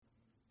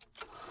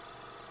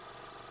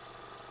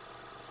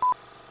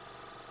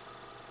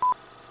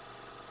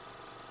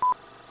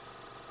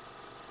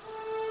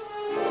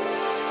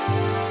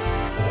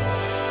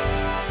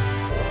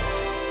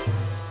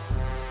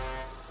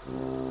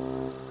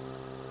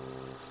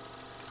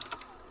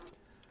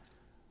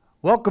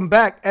Welcome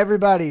back,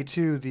 everybody,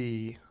 to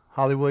the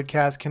Hollywood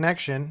Cast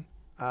Connection.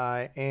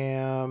 I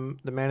am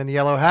the man in the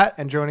yellow hat,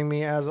 and joining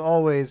me, as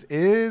always,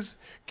 is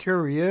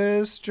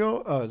Curious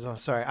Joe. Oh, no,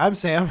 sorry, I'm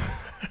Sam.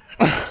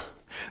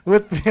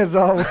 With me, as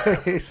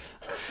always,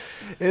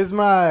 is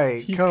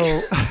my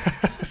co.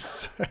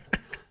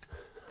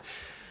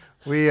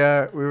 We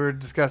were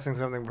discussing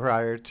something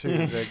prior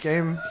to the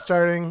game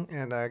starting,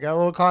 and I got a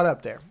little caught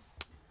up there.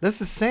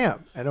 This is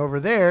Sam, and over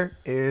there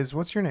is,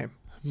 what's your name?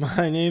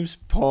 My name's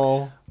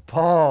Paul.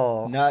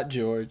 Paul. Not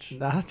George.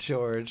 Not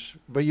George.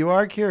 But you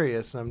are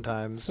curious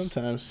sometimes.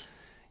 Sometimes.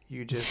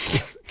 You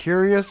just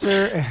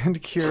curiouser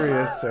and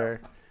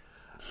curiouser.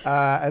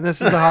 And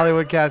this is the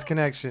Hollywood Cast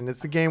Connection. It's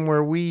the game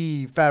where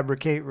we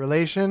fabricate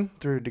relation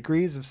through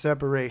degrees of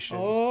separation.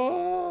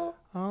 Oh.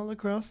 All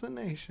across the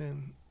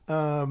nation.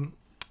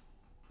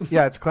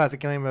 Yeah, it's a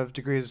classic game of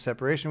degrees of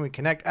separation. We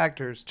connect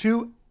actors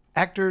to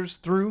actors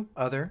through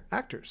other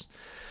actors.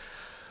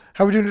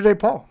 How are we doing today,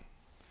 Paul?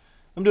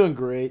 I'm doing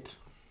great.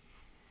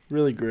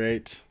 Really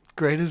great.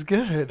 Great is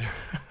good.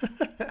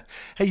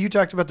 Hey, you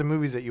talked about the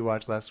movies that you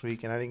watched last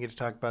week, and I didn't get to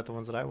talk about the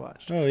ones that I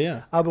watched. Oh,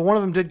 yeah. But one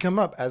of them did come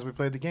up as we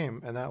played the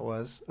game, and that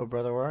was Oh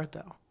Brother, Where Art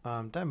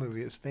Thou? That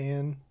movie is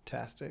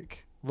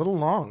fantastic. A little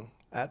long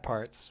at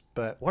parts,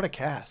 but what a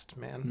cast,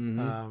 man.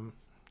 Mm-hmm.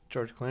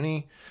 George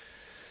Clooney,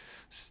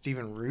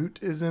 Stephen Root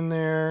is in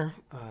there,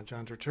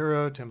 John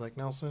Turturro, Tim Blake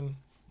Nelson,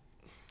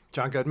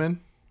 John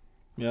Goodman.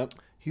 Yep.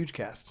 Huge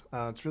cast.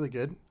 It's really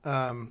good.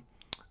 I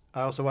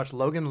also watched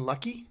Logan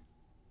Lucky,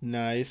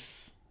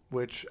 Nice.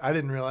 which I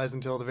didn't realize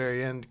until the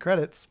very end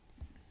credits,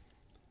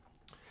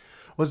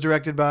 was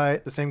directed by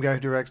the same guy who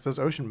directs those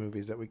Ocean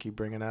movies that we keep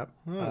bringing up.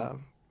 Oh.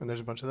 And there's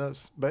a bunch of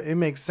those. But it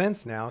makes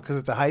sense now because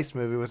it's a heist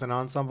movie with an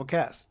ensemble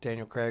cast.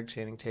 Daniel Craig,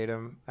 Channing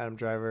Tatum, Adam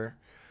Driver.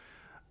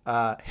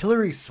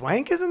 Hilary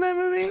Swank is in that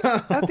movie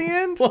at the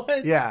end.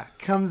 What? Yeah,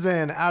 comes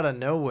in out of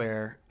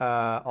nowhere.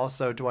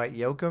 Also, Dwight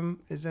Yoakam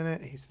is in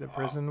it. He's the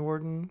prison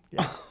warden.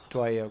 Yeah,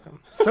 Dwight Yoakam.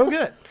 So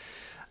good.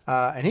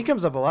 And he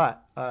comes up a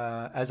lot,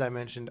 as I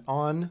mentioned,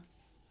 on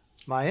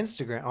my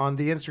Instagram, on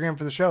the Instagram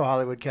for the show,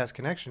 Hollywood Cast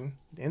Connection,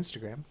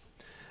 Instagram.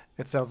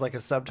 It sounds like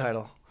a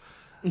subtitle.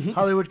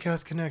 Hollywood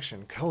Cast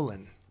Connection,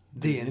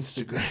 the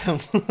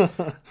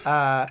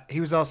Instagram. He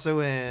was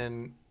also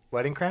in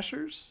Wedding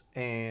Crashers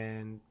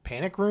and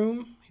Panic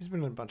Room. He's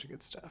been in a bunch of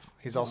good stuff.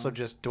 He's also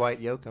just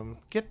Dwight Yoakam.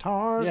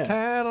 Guitars, Yeah.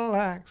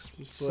 Cadillacs.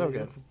 So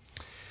good.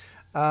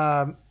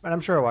 And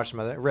I'm sure I watched some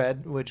other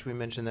Red, which we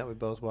mentioned that we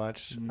both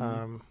watched.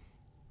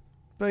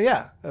 But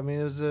yeah, I mean,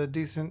 it was a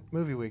decent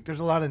movie week.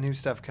 There's a lot of new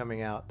stuff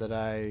coming out that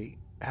I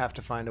have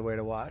to find a way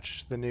to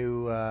watch. The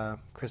new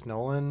Chris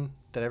Nolan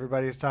that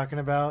everybody's talking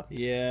about.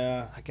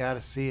 Yeah. I got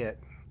to see it.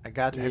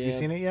 Have you Yeah.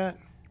 seen it yet?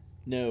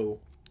 No.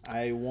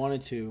 I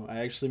wanted to. I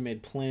actually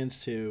made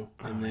plans to,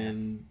 and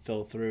then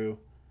fell through.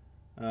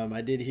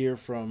 I did hear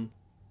from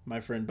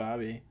my friend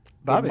Bobby.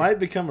 Bobby. It might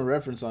become a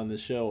reference on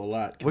this show a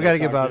lot. 'Cause We got I to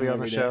get talk to Bobby him on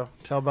the every show. day.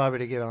 Tell Bobby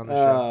to get on the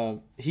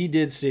show. He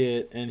did see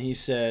it, and he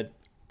said,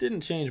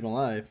 didn't change my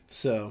life,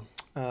 so...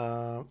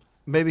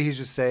 Maybe he's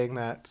just saying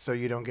that so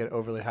you don't get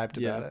overly hyped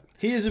about it.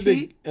 He is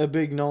a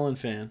big Nolan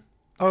fan.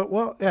 Oh,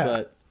 well, yeah.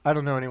 But I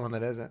don't know anyone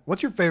that isn't.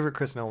 What's your favorite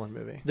Chris Nolan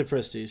movie? The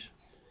Prestige.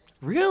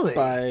 Really?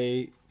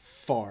 By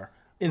far.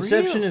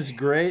 Inception Really? is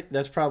great.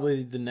 That's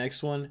probably the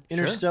next one. Sure.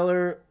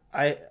 Interstellar,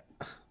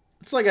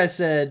 it's like I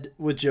said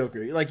with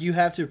Joker. Like, you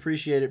have to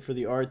appreciate it for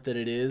the art that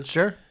it is.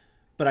 Sure.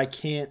 But I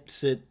can't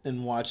sit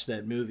and watch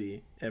that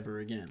movie ever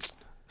again.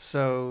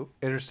 So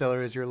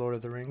Interstellar is your Lord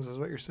of the Rings, is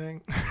what you're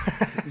saying?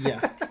 Yeah.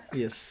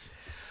 Yes.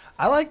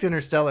 I liked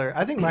Interstellar.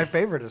 I think my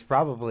favorite is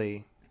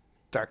probably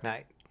Dark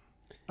Knight.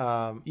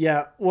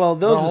 Yeah. Well,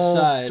 The those whole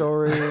aside.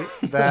 story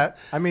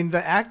I mean,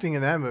 the acting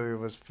in that movie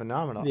was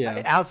phenomenal.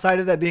 Yeah. Outside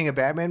of that being a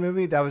Batman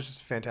movie, that was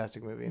just a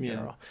fantastic movie in Yeah.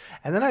 general.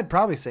 And then I'd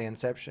probably say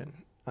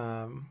Inception.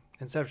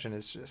 Inception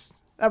is just,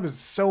 that was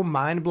so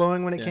mind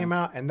blowing when it Yeah. came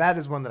out, and that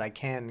is one that I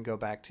can go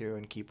back to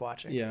and keep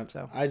watching. Yeah.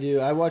 So I do.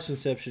 I watch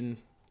Inception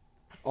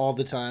all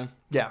the time.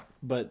 yeah,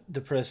 But The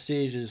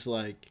Prestige is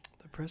like...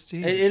 The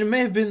Prestige. It may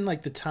have been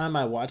like the time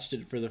I watched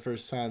it for the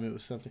first time. It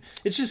was something.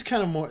 It's just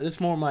kind of more. It's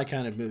more my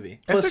kind of movie.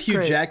 Plus, a Hugh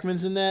great-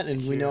 Jackman's in that,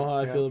 and we know how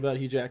I yeah. feel about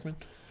Hugh Jackman.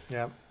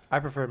 Yeah, I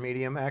prefer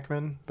medium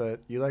Ackman, but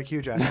you like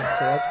Hugh Jackman, so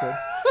that's good.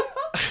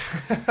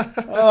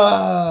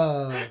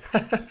 Oh,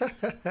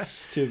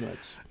 it's too much.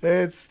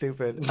 It's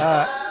stupid.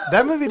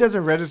 That movie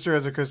doesn't register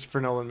as a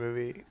Christopher Nolan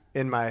movie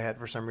in my head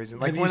for some reason.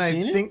 Like Have you when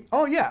seen I it? think,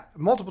 oh yeah,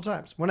 multiple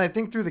times. When I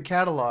think through the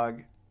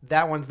catalog,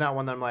 that one's not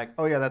one that I'm like,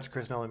 oh yeah, that's a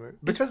Chris Nolan movie.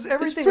 Because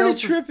everything pretty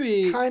else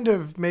trippy. is kind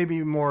of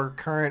maybe more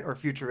current or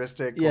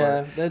futuristic.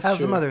 Yeah, or that's has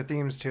some true. other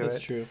themes to That's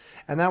it. true.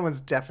 And that one's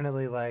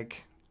definitely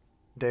like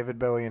David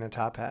Bowie in a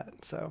top hat.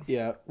 So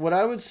Yeah, what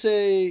I would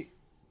say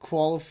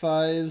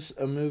qualifies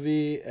a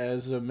movie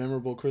as a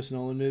memorable Chris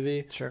Nolan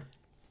movie sure.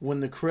 when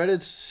the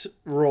credits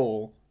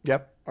roll.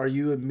 Yep. Are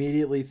you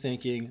immediately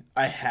thinking,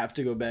 I have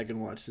to go back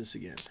and watch this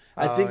again?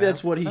 I Oh, think yeah.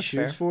 that's what he That's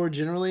shoots fair. for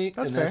generally,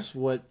 That's and fair. that's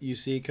what you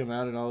see come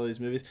out in all these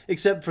movies,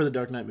 except for the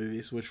Dark Knight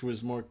movies, which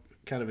was more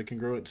kind of a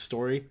congruent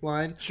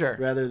storyline Sure.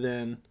 rather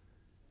than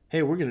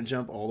hey, we're gonna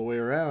jump all the way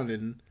around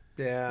and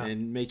Yeah.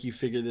 and make you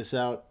figure this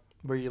out.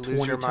 Where you lose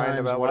 20 your mind times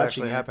about what watching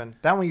actually it. happened.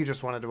 That one you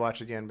just wanted to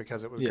watch again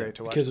because it was Yeah, great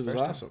to watch. because the it was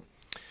first time. awesome.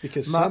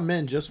 Because My- some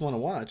men just want to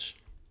watch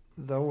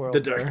The World the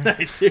Dark War.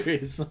 Knight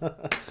series.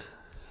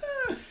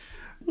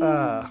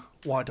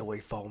 Why do we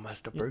fall,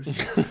 Master Bruce?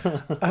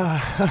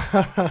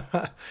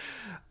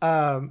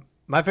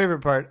 My favorite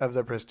part of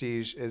The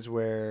Prestige is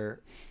where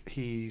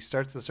he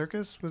starts the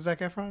circus with Zac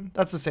Efron.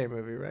 That's the same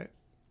movie, right?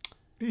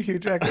 Hugh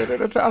Jackman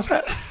in a top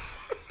hat.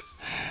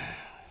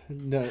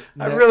 No,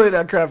 I'm really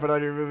not crapping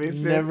on your movies.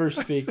 dude. never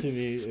speak to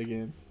me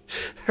again.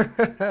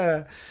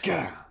 That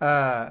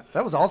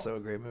was also a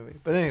great movie.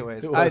 But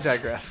anyways, It I was.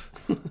 digress.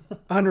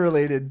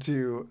 Unrelated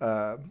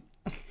to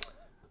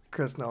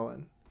Chris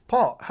Nolan.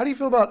 Paul, how do you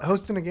feel about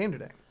hosting a game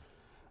today?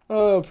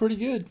 Oh, pretty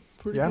good.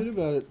 Pretty Yeah? good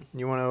about it.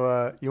 You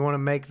want to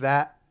make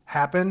that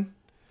happen?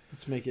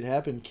 Let's make it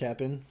happen,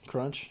 Captain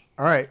Crunch.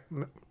 All right.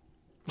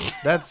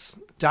 That's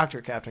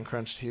Dr. Captain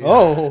Crunch to you.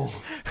 Oh,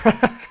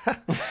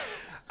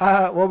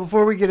 Well,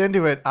 before we get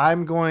into it,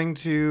 I'm going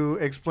to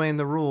explain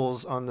the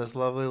rules on this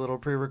lovely little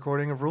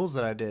pre-recording of rules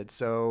that I did.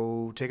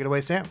 So take it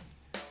away, Sam.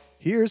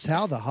 Here's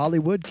how the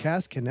Hollywood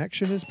Cast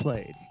Connection is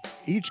played.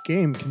 Each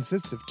game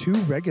consists of 2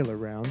 regular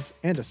rounds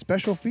and a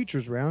special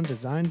features round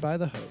designed by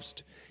the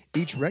host.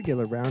 Each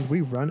regular round, we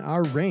run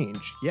our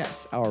range.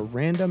 Yes, our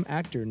random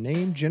actor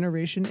name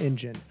generation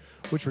engine,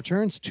 which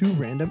returns 2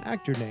 random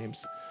actor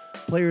names.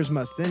 Players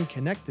must then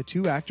connect the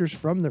 2 actors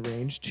from the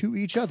range to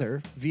each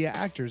other via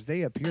actors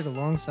they appeared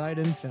alongside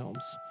in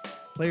films.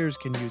 Players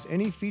can use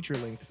any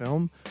feature-length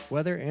film,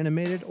 whether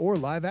animated or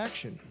live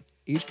action.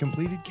 Each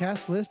completed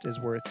cast list is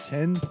worth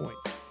 10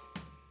 points.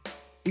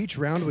 Each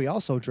round we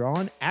also draw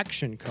an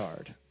action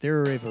card. There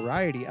are a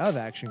variety of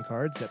action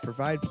cards that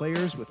provide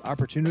players with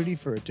opportunity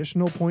for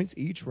additional points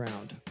each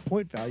round.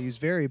 Point values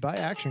vary by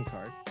action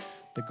card.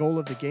 The goal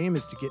of the game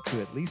is to get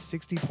to at least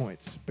 60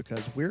 points,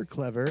 because we're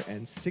clever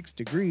and 6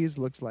 degrees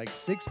looks like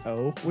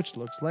 6-0, which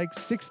looks like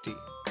 60.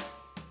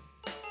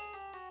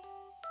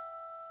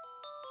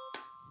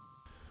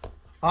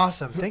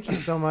 Awesome. Thank you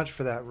so much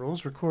for that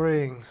rules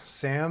recording,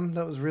 Sam.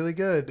 That was really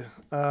good.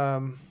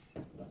 I'm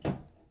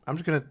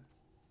just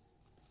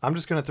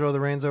gonna throw the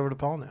reins over to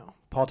Paul now.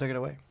 Paul, take it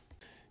away.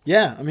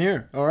 yeah, I'm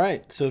here. All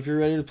right. So if you're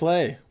ready to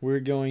play, we're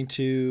going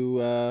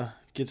to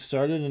get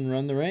started and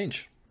run the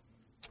range.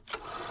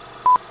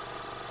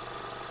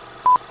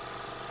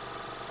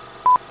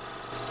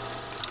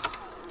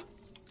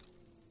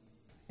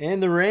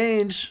 And the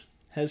range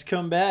has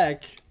come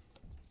back.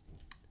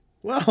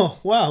 Wow,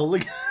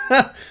 look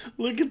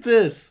look at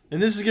this.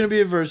 And this is going to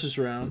be a versus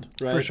round,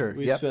 right? For sure,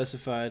 We yep.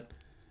 specified.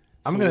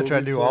 I'm So gonna we'll try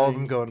to be do all of playing-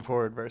 them going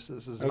forward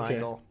versus is my Okay.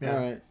 goal. All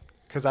right.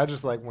 Because I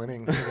just like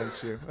winning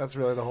against you. That's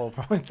really the whole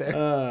point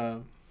there.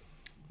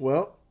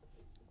 Well,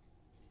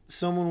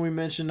 someone we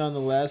mentioned on the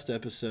last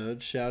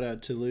episode, shout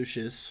out to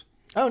Lucius,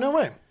 Oh, no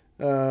way.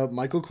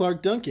 Michael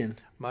Clark Duncan,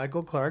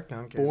 Michael Clark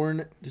Duncan.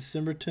 born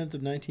December 10th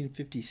of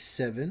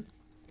 1957.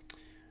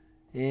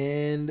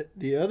 And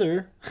the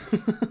other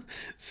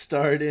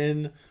starred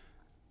in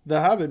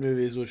the Hobbit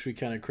movies, which we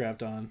kind of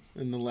crapped on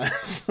in the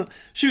last.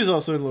 She was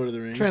also in Lord of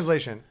the Rings.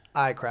 Translation,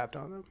 I crapped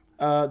on them.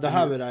 The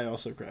Hobbit I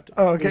also crapped on.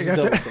 Oh, okay, It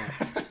was a gotcha.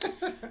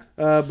 double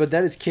crap. But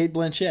that is Kate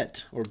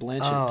Blanchett, or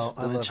Blanchett. Oh,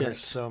 I love her Blanchett.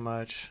 so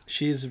much.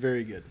 She is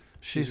very good.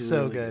 She's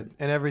so really good.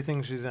 And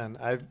everything she's in.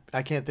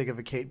 I can't think of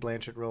a Kate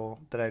Blanchett role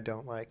that I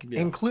don't like,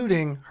 Yeah.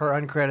 including her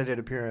uncredited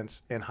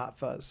appearance in Hot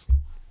Fuzz.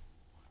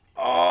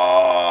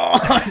 Oh,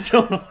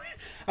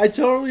 I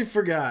totally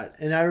forgot,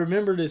 and I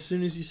remembered as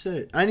soon as you said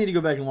it. I need to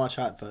go back and watch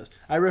Hot Fuzz.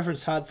 I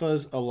referenced Hot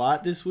Fuzz a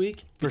lot this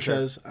week For sure.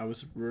 because I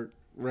was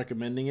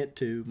recommending it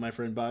to my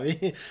friend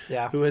Bobby,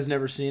 Yeah. who has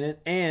never seen it,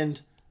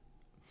 and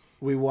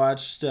we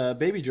watched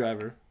Baby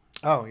Driver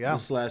Oh, yeah.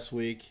 this last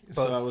week.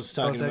 So Both- I was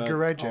talking both about Edgar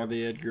Wright all jokes.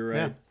 the Edgar Wright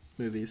Yeah.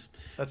 movies.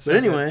 That's But so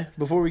anyway,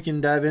 before we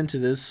can dive into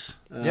this,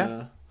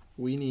 Yeah.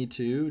 we need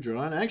to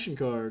draw an action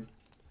card.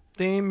 good.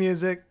 Theme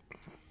music.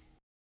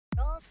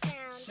 Roll sound.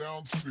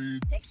 Sound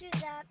speed,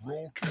 Pictures up.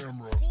 roll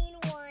camera, Scene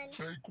 1.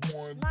 take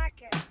 1,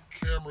 Marker.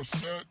 camera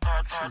set,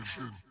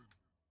 action.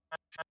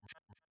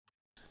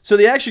 So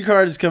the action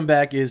card has come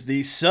back is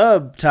the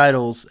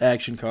subtitles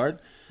action card.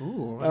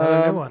 Ooh, another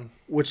Um, new one.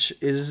 Which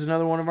is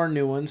another one of our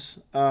new ones.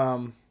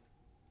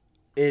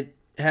 It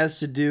has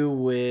to do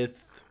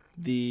with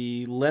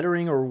the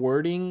lettering or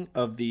wording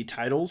of the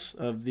titles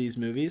of these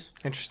movies.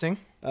 Interesting.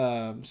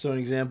 So an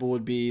example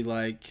would be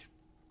like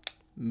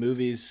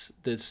movies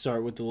that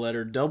start with the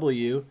letter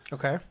W.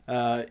 Okay.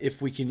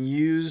 If we can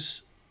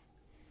use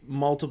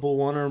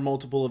one or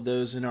multiple of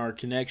those in our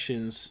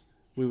connections,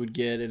 we would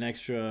get an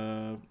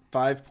extra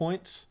 5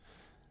 points.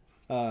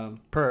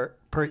 Per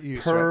use.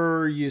 right?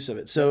 Per use of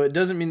it. So it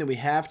doesn't mean that we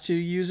have to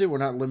use it. We're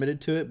not limited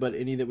to it, but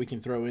any that we can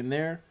throw in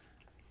there,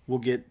 we'll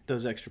get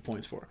those extra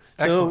points for.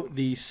 Excellent. So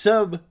the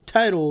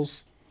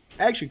subtitles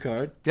action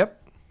card,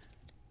 Yep.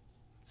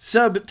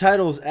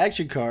 subtitles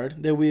action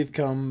card that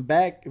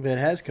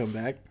has come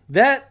back,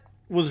 that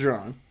was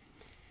drawn,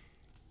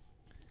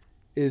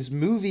 is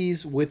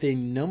movies with a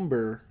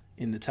number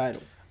in the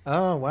title.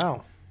 Oh,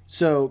 wow.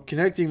 So,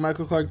 connecting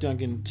Michael Clark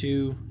Duncan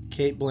to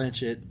Kate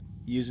Blanchett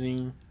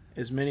using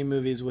as many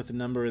movies with a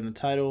number in the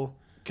title.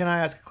 Can I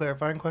ask a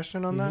clarifying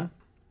question on that?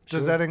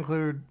 Does Sure. that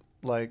include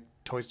like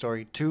Toy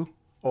Story 2,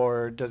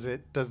 or does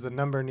the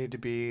number need to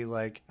be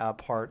like a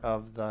part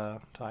of the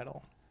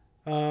title?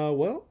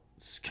 Well,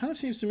 it kind of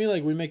seems to me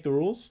like we make the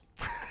rules.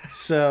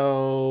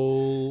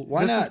 So,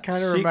 why this not? is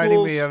kind of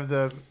reminding me Sequels- of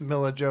the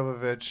Mila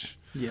Jovovich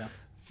Yeah.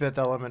 Fifth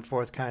Element,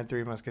 Fourth Kind,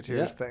 Three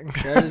Musketeers Yep. thing.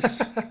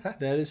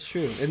 That is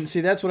true. And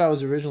see, that's what I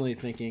was originally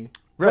thinking.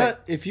 Right.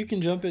 But if you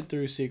can jump it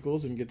through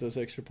sequels and get those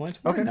extra points,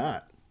 why Okay.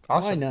 not?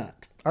 Awesome. Why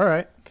not? All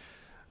right.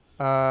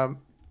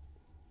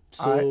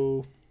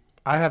 So,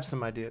 I have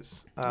some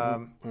ideas.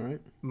 all right.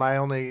 My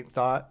only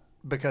thought,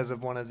 because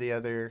of one of the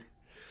other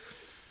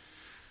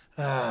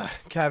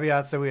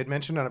caveats that we had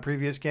mentioned on a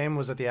previous game,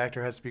 was that the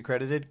actor has to be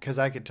credited, because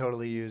I could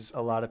totally use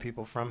a lot of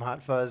people from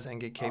Hot Fuzz and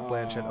get Kate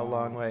Blanchett a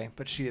long way,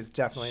 but she is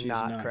definitely She's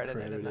not, not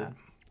credited in credited.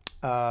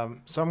 that.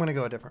 So I'm going to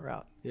go a different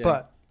route. Yeah.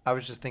 But I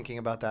was just thinking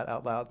about that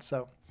out loud.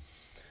 So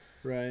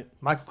Right.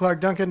 Michael Clark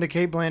Duncan to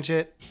Kate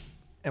Blanchett,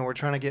 and we're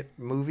trying to get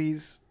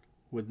movies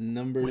With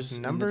numbers, with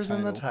numbers in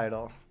in the the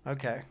title.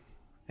 Okay.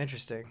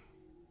 Interesting.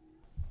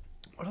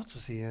 What else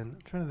was he in? I'm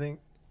trying to think.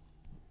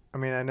 I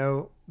mean, I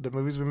know the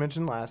movies we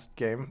mentioned last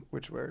game,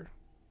 which were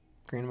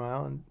Green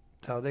Mile and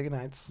Talladega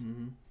Nights.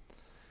 Mm-hmm.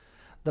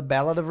 The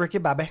Ballad of Ricky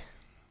Bobby.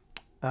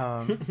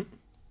 Other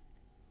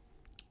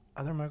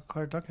Michael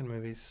Clark Duncan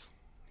movies.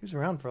 He was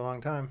around for a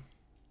long time.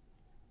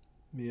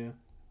 Yeah.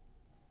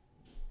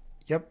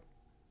 Yep.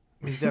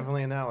 He's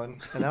definitely in that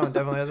one. And that one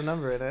definitely has a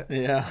number in it.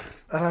 Yeah.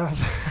 Um,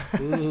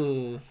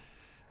 Ooh.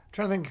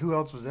 trying to think who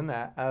else was in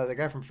that. The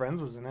guy from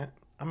Friends was in it.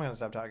 I'm going to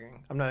stop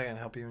talking. I'm not going to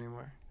help you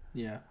anymore.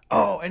 Yeah.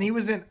 Oh, and he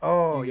was in...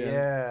 Oh, You got it.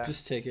 yeah.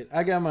 Just take it.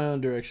 I got my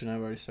own direction. I've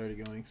already started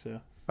going.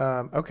 So,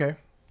 Okay.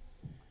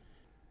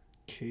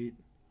 Kate,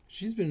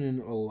 she's been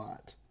in a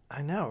lot.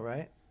 I know,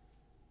 right?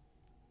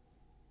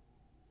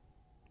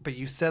 But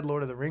you said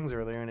Lord of the Rings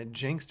earlier, and it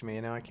jinxed me,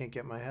 and now I can't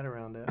get my head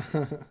around it.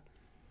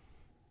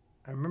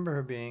 I remember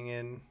her being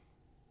in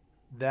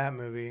that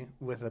movie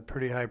with a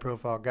pretty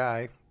high-profile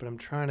guy, but I'm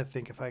trying to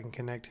think if I can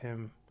connect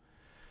him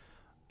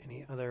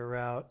any other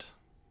route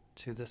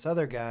to this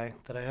other guy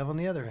that I have on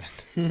the other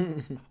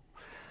end.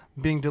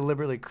 Being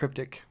deliberately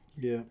cryptic.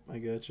 Yeah, I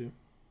got you.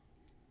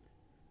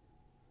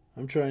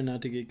 I'm trying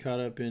not to get caught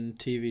up in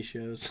TV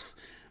shows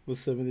with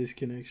some of these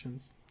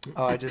connections.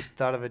 Oh, I just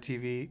thought of two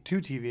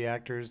TV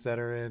actors that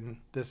are in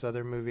this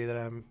other movie that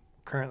I'm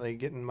currently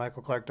getting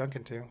Michael Clark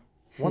Duncan to.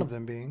 One of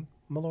them being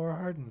Melora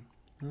Hardin.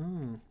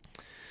 Oh.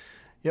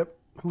 Yep,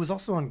 who was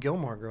also on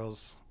Gilmore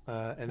Girls,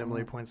 and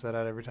Emily Oh. points that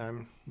out every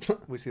time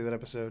we see that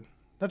episode.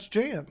 That's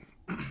Jan.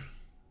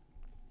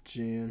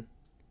 Jan.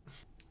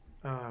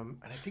 And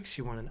I think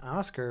she won an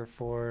Oscar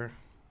for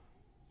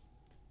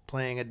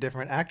playing a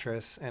different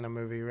actress in a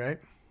movie, right?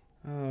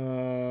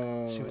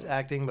 Oh. She was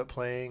acting but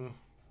playing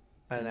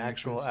an An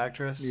actual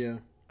actress. actress. Yeah.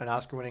 An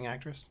Oscar-winning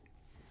actress.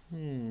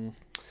 Yeah.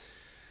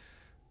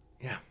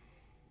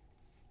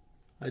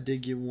 I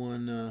did get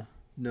one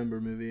number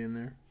movie in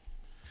there.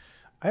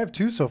 I have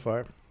two so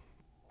far.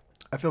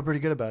 I feel pretty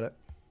good about it.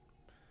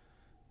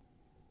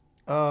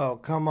 Oh,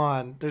 come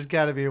on. There's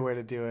got to be a way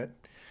to do it.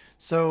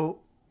 So,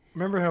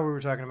 remember how we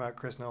were talking about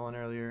Chris Nolan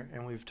earlier,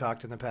 and we've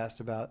talked in the past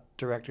about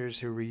directors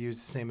who reuse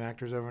the same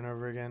actors over and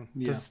over again?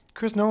 Yeah. Does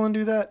Chris Nolan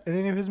do that in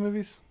any of his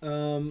movies?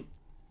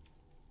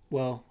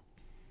 Well,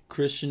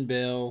 Christian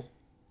Bale,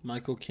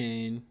 Michael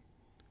Caine.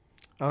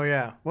 Oh,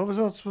 yeah. What was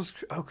else?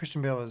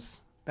 Christian Bale was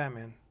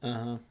Batman.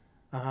 Uh-huh.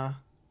 Uh-huh.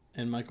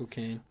 And Michael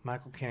Caine.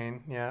 Michael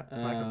Caine. Yeah.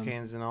 Michael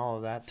Caine's in all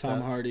of that Tom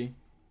stuff. Hardy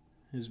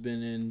has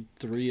been in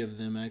 3 of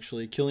them,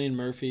 actually. Cillian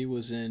Murphy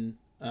was in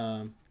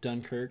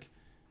Dunkirk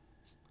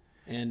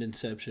and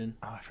Inception.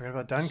 Oh, I forgot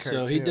about Dunkirk,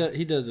 So too.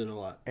 he does it a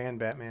lot. And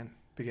Batman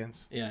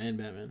Begins. Yeah, and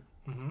Batman.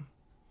 Mm-hmm.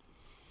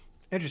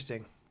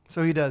 Interesting.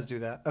 So he does do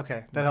that.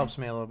 Okay, that helps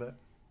me a little bit.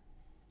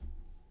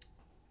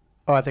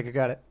 Oh, I think I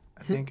got it.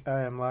 I think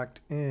I am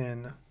locked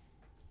in.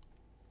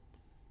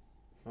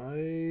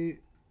 I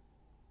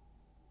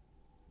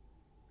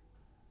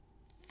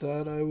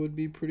thought I would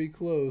be pretty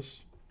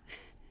close.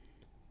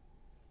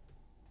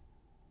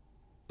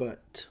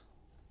 But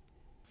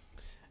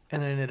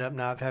And I ended up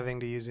not having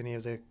to use any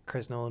of the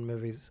Chris Nolan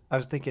movies. I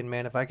was thinking,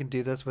 man, if I could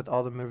do this with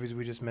all the movies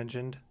we just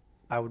mentioned,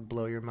 I would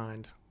blow your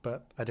mind.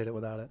 But I did it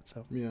without it,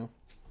 so. yeah.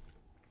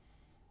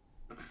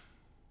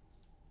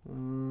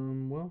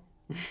 Well,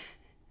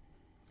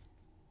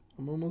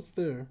 I'm almost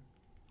there.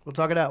 We'll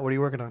talk it out. What are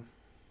you working on?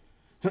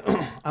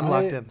 I'm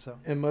locked in, so.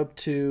 I'm up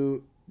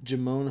to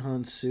Jimon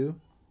Hansu,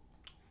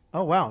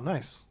 Oh, wow.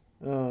 Nice.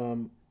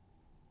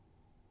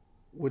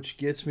 which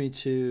gets me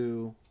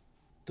to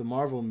the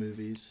Marvel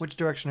movies. Which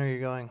direction are you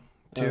going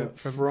to?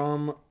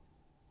 From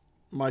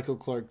Michael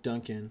Clark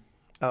Duncan.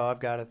 Oh, I've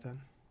got it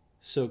then.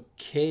 So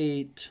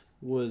Kate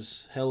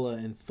was Hela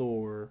in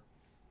Thor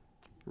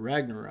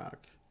Ragnarok.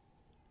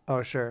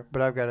 Oh, sure.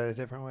 But I've got it a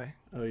different way.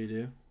 Oh, you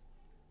do?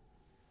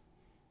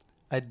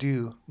 I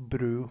do,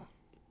 brew.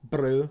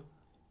 Bro.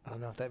 I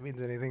don't know if that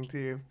means anything to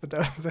you, but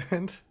that was the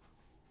hint.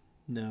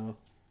 No,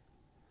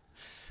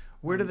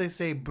 Where do they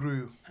say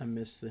brew? I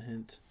missed the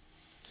hint.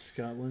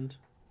 Scotland.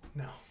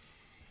 No.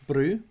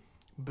 Brew?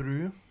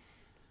 Brew?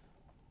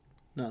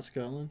 Not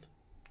Scotland.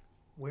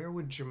 Where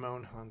would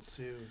Jimon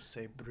Hansu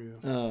say brew?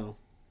 Oh.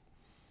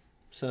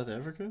 South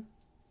Africa?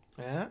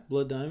 Eh?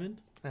 Blood Diamond?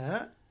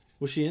 Eh?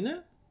 Was she in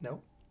that?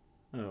 No.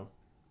 Oh.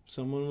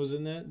 Someone was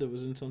in that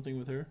was in something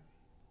with her?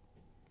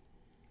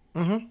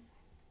 Mm-hmm.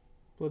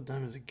 Blood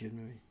Diamond's a good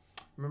movie.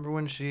 Remember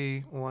when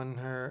she won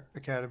her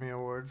Academy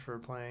Award for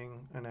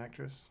playing an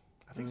actress?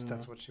 I think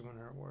that's what she won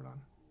her award on.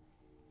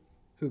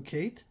 Who,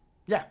 Kate?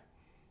 Yeah.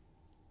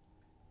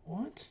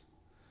 What?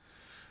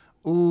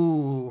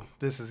 Ooh,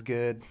 this is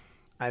good.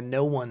 I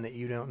know one that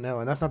you don't know,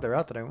 and that's not the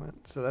route that I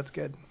went, so that's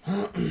good.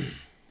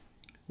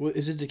 What,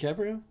 is it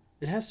DiCaprio?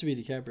 It has to be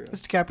DiCaprio.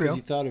 It's Because DiCaprio.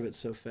 you thought of it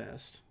so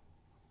fast.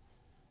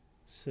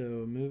 So,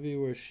 a movie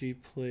where she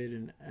played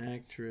an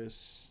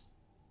actress,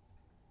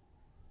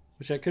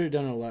 which I could have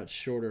done a lot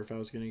shorter if I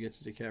was going to get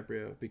to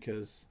DiCaprio,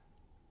 because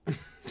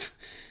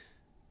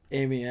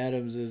Amy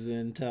Adams is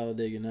in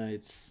Talladega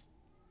Nights,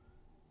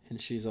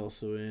 and she's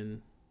also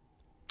in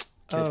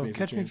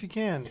Catch Me If You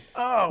Can.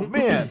 Oh,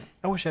 man.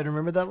 I wish I'd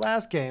remembered that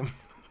last game.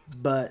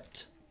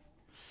 But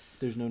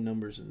there's no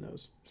numbers in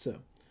those. So,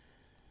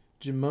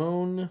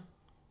 Jimon.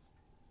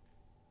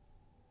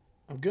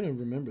 I'm going to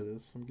remember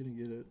this. I'm going to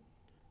get it.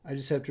 I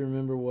just have to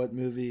remember what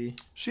movie.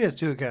 She has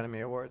 2 Academy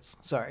Awards.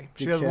 Sorry.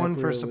 She has one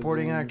DiCaprio for was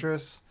supporting in.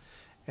 actress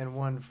and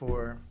one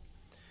for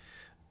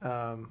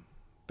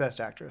best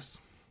actress.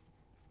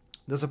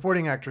 The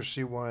supporting actress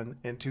she won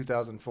in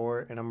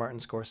 2004 in a Martin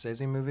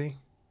Scorsese movie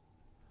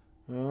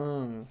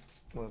Oh.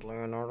 with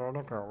Leonardo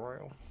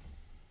DiCaprio.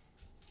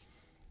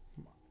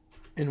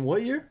 In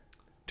what year?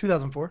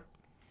 2004.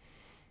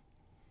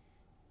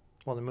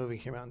 Well, the movie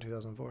came out in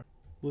 2004.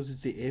 Was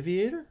it The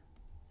Aviator?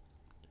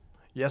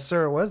 Yes,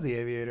 sir. It was The I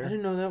Aviator.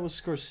 didn't know that was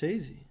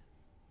Scorsese.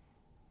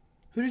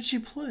 Who did she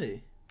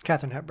play?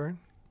 Katharine Hepburn.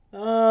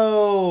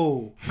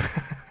 Oh.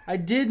 I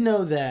did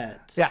know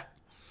that. Yeah.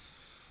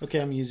 Okay,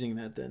 I'm using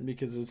that then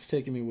because it's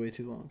taking me way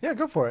too long. Yeah,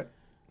 go for it.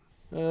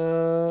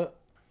 Uh,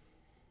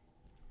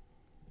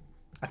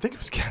 I think it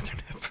was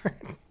Katharine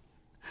Hepburn.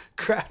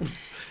 Crap.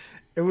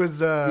 It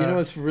was. you know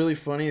what's really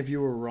funny? If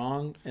you were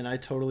wrong and I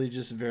totally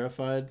just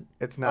verified.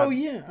 It's not. Oh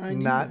yeah, I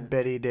knew not that.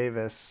 Betty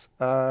Davis.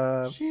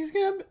 She's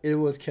got. It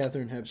was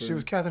Katharine Hepburn. She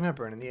was Katharine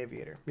Hepburn in The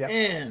Aviator. Yeah.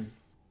 And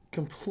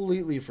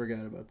completely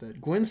forgot about that.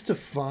 Gwen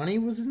Stefani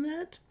was in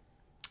that.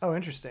 Oh,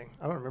 interesting.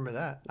 I don't remember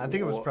that. I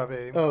think it was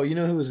probably. Oh, you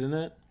know who was in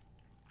that?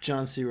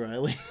 John C.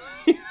 Reilly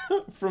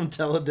from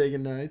Talladega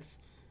Nights.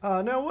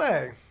 Oh, no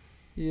way.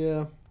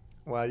 Yeah.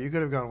 Wow, you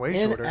could have gone way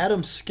And shorter.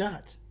 Adam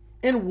Scott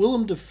and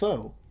Willem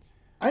Dafoe.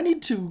 I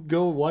need to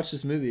go watch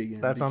this movie again.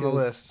 That's on the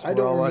because list. I We're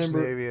don't all watching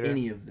remember The Aviator.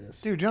 any of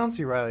this. Dude, John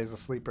C. Reilly's a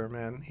sleeper,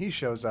 man. He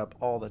shows up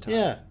all the time.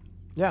 Yeah.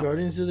 Yeah.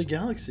 Guardians of the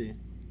Galaxy.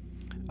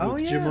 Oh,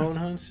 with yeah. Jimon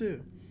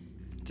Hansu.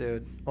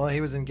 Dude. Well,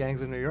 he was in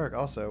Gangs of New York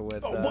also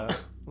with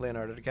what?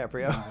 Leonardo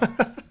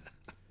DiCaprio.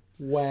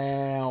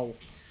 Wow.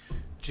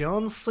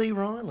 John C.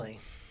 Reilly.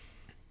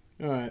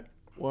 All right.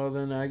 Well,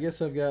 then I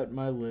guess I've got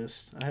my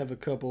list. I have a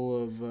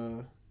couple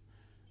of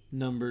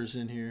numbers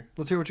in here.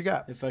 Let's hear what you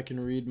got. If I can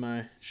read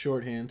my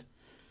shorthand.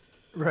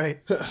 Right.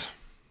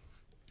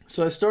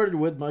 So I started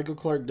with Michael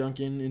Clark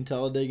Duncan in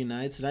Talladega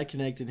Nights, and I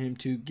connected him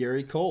to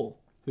Gary Cole,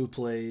 who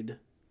played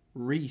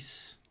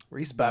Reese.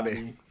 Reese Bobby.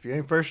 Bobby. If you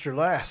ain't first, you're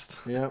last.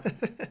 Yep.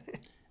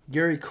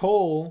 Gary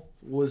Cole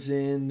was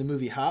in the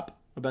movie Hop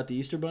about the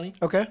Easter Bunny.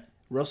 Okay.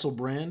 Russell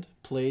Brand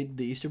played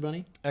the Easter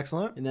Bunny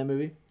Excellent. in that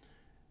movie.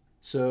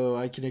 So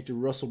I connected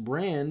Russell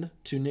Brand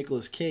to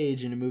Nicolas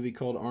Cage in a movie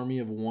called Army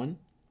of One.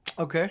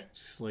 Okay.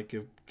 It's like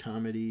a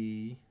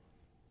comedy,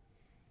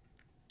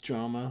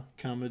 drama,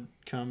 comedy,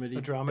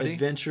 A dramedy?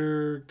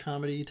 adventure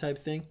comedy type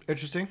thing.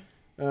 Interesting.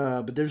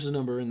 But there's a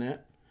number in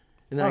that.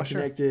 And then I Sure.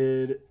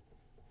 connected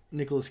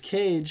Nicolas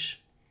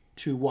Cage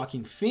to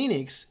Joaquin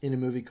Phoenix in a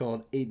movie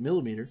called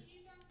 8mm.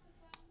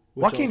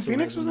 Joaquin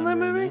Phoenix was in that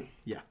movie?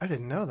 Yeah. I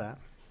didn't know that.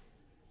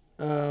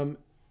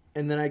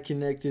 And then I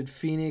connected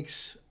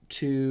Phoenix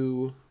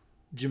to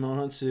Jimon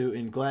Hansu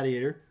in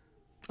Gladiator.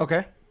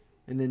 Okay.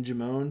 And then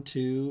Jimon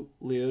to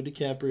Leo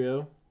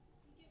DiCaprio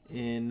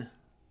in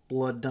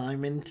Blood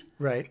Diamond,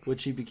 Right.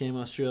 which he became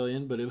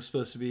Australian, but it was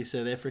supposed to be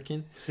South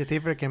African. South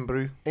African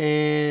brew.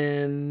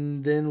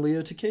 And then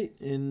Leo to Kate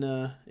in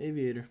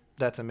Aviator.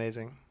 That's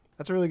amazing.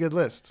 That's a really good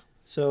list.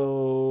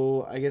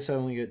 So I guess I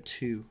only got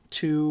two.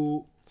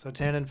 Two So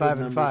 10 and 5 and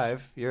numbers.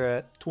 5. You're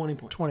at 20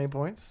 points. 20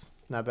 points.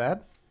 Not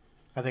bad.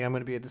 I think I'm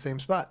going to be at the same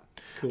spot.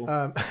 Cool.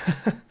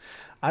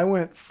 I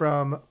went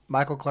from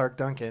Michael Clark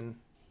Duncan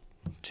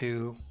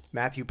to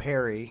Matthew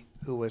Perry,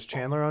 who was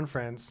Chandler on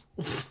Friends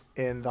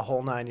in The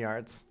Whole 9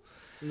 Yards,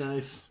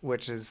 Nice.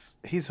 which is,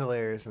 he's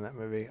hilarious in that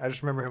movie. I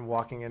just remember him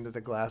walking into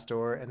the glass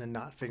door and then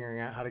not figuring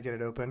out how to get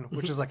it open,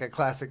 which is like a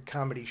classic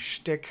comedy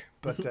shtick,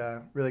 but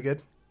really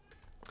good.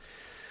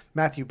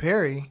 Matthew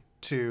Perry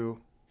to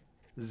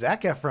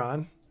Zac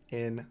Efron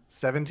in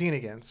 17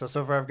 again. So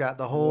far I've got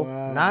the whole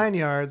Wow. 9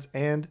 yards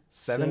and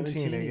 17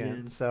 17 again.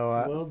 again. So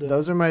Well done.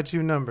 those are my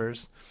two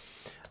numbers.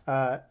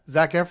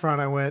 Zac Efron,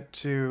 I went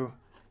to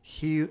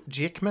Hugh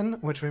Jackman,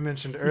 which we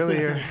mentioned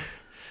earlier,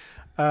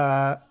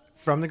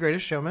 from The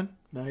Greatest Showman.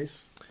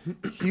 Nice.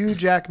 Hugh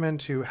Jackman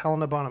to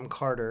Helena Bonham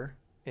Carter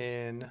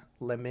in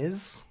Les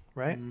Mis,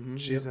 right? Mhm,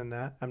 She's in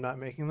that. I'm not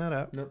making that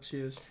up. Nope, she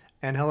is.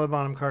 And Helena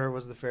Bonham Carter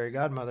was the fairy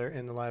godmother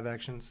in the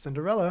live-action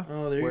Cinderella,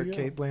 Oh, there where you go.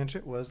 Kate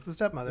Blanchett was the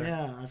stepmother.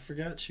 Yeah, I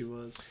forgot she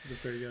was the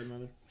fairy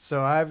godmother.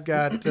 So I've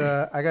got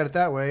I got it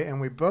that way,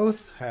 and we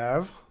both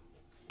have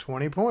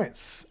 20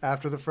 points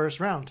after the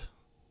first round.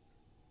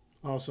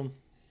 Awesome.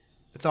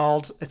 It's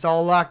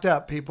all locked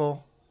up,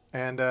 people.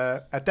 And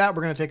at that,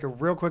 we're gonna take a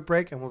real quick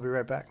break, and we'll be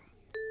right back.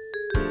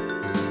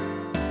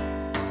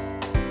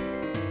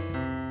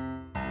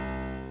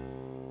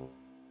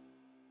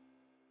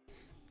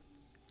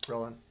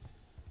 Rolling.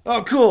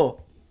 Oh,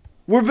 cool.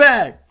 We're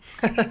back.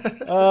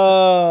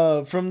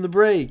 From the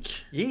break.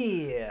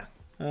 Yeah.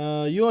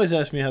 You always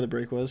ask me how the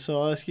break was,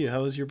 so I'll ask you,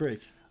 how was your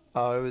break?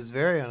 Oh, it was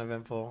very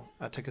uneventful.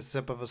 I took a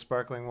sip of a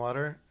sparkling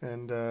water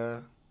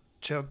and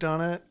choked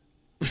on it.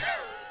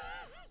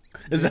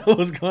 Is that what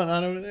was going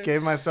on over there?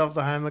 Gave myself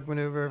the Heimlich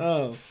maneuver.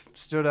 Oh,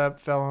 Stood up,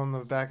 fell on the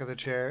back of the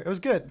chair. It was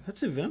good.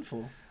 that's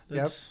eventful.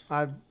 That's, Yep.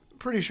 I'm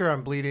pretty sure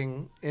I'm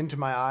bleeding into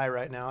my eye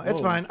right now. It's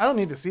Oh. fine. I don't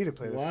need to see to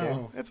play this Wow.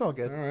 game. It's all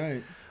good. All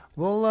right.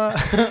 We'll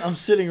I'm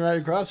sitting right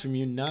across from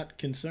you, not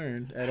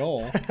concerned at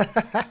all.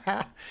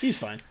 He's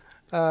fine.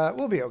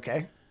 we'll be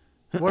okay.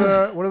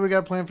 What do we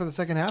got planned for the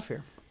second half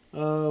here?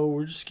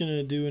 We're just going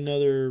to do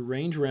another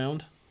range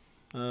round.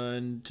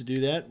 And to do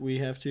that, we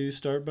have to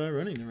start by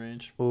running the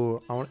range. Ooh,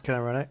 can I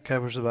run it? Can I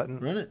push the button?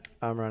 Run it.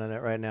 I'm running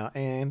it right now.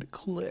 And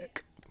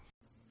click.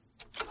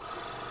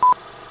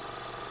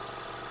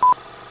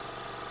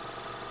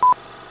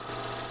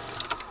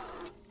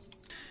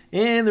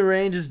 And the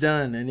range is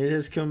done, and it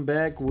has come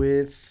back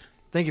with...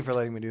 Thank you for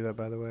letting me do that,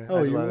 by the way.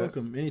 Oh, I you're love it.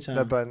 welcome. Anytime.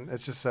 That button.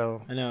 It's just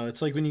so... I know.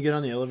 It's like when you get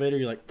on the elevator,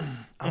 you're like...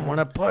 I want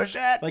to push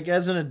it. Like,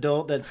 as an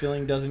adult, that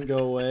feeling doesn't go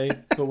away.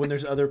 But when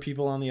there's other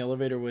people on the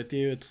elevator with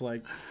you, it's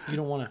like, you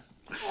don't want to...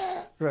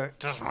 Right.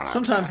 Just wanna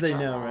Sometimes they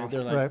know, right?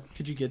 They're like, Right.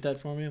 could you get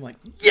that for me? I'm like,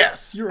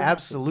 yes, you're awesome.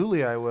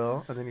 Absolutely, I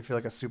will. And then you feel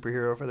like a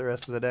superhero for the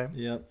rest of the day.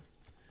 Yep.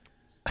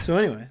 So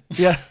anyway,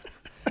 Yeah.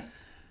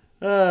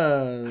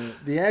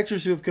 the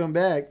actors who have come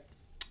back,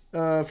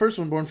 first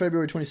one born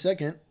February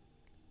 22nd,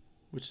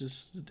 which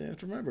is the day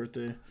after my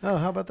birthday, Oh,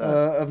 how about that?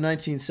 of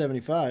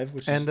 1975,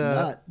 which is And,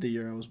 not the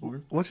year I was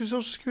born. What's your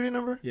social security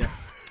number? Yeah.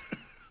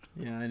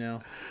 Yeah, I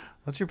know.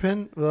 What's your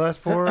PIN? The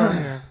last four on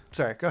here.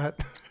 Sorry, go ahead.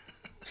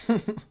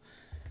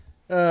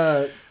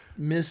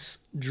 Miss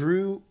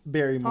Drew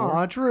Barrymore,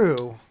 Aw,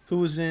 Drew. who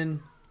was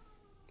in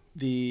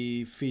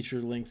the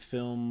feature-length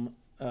film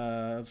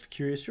of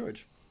Curious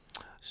George.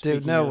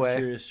 Speaking no of way.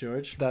 Curious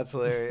George. That's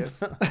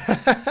hilarious.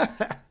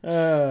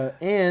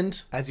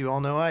 And As you all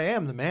know, I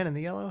am the man in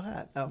the yellow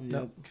hat. Oh, no,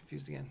 Yep.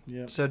 confused again.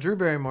 Yep. So Drew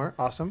Barrymore,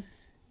 awesome.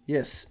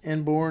 yes,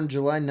 and born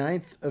July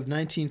 9th of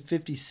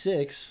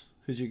 1956.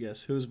 Who'd you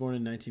guess? Who was born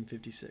in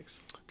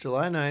 1956?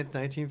 July 9th,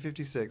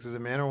 1956. Is it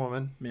man or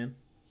woman? Man.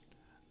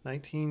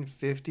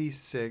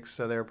 1956,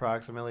 so they're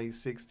approximately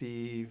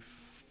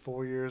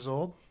 64 years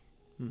old.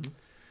 Mhm.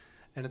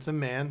 And it's a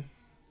man.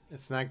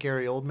 It's not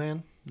Gary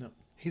Oldman. No.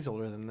 He's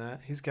older than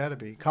that. He's got to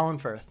be. Colin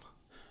Firth.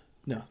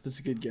 No, that's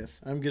a good guess.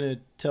 I'm going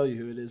to tell you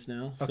who it is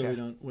now so Okay. we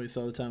don't waste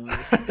all the time on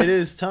this. It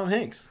is Tom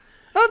Hanks.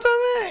 Oh,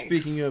 Tom Hanks!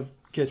 Speaking of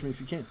Catch Me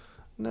If You Can.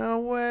 No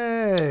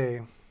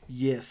way.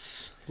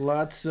 Yes.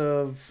 Lots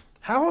of...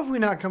 How have we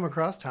not come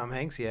across Tom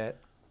Hanks yet?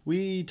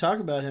 We talk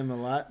about him a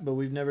lot, but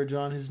we've never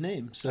drawn his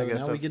name. So I guess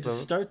now we that's get to the-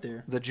 start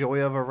there. The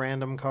joy of a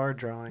random card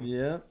drawing.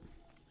 Yep.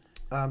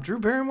 Drew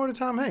Barrymore to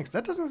Tom Hanks.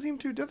 That doesn't seem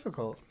too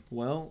difficult.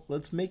 Well,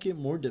 let's make it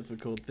more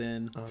difficult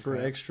then. For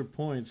Okay. extra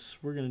points,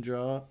 we're going to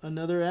draw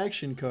another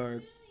action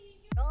card.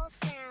 Roll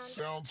sound.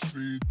 Sound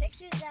speed.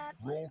 Pictures up.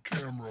 Roll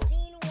camera.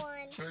 Scene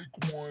one.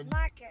 Take one.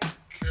 Marker.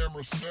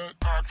 Camera set.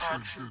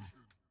 Action.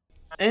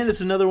 And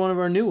it's another one of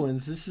our new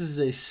ones. This is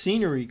a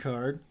scenery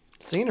card,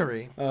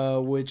 Scenery.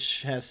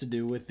 which has to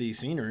do with the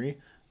scenery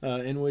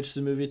in which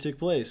the movie took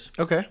place.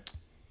 Okay.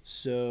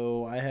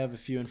 So I have a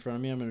few in front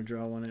of me. I'm going to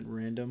draw one at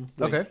random.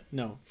 Wait, Okay.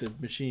 No, the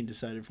machine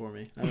decided for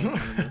me. I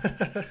don't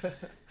remember.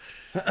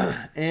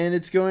 And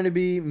it's going to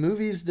be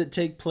movies that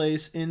take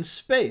place in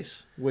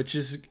space, which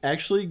is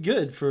actually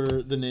good for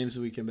the names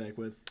that we come back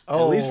with.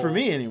 At least for Oh.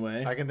 me,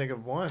 anyway. I can think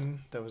of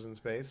one that was in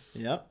space.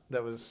 Yep.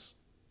 That was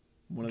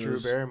One of Drew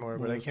those, Barrymore, one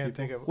but of I those can't people.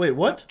 think of. Wait,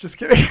 what? Just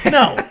kidding.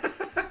 No!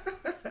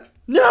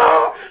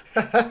 No!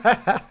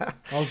 I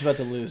was about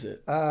to lose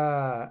it.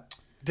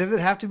 Does it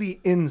have to be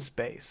in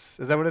space?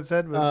 Is that what it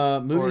said?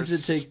 Movies Or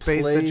that take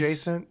space place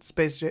adjacent.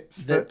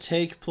 that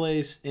take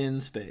place in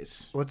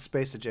space. What's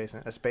space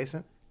adjacent? A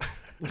spacent?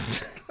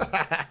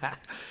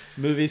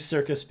 Movies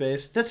circa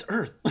space. That's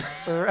Earth.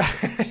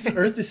 Right.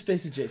 Earth is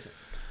space adjacent.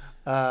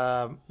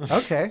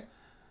 Okay.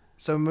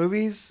 So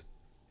movies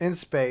in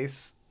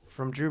space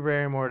from Drew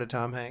Barrymore to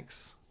Tom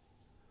Hanks.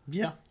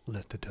 Yeah.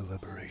 Let the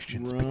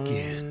deliberations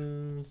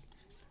begin. Run.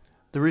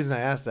 The reason I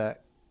asked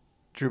that,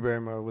 Drew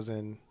Barrymore was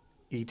in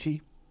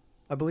E.T.,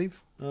 I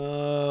believe.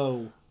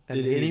 Oh. And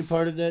Did any he's-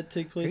 part of that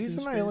take place He's in an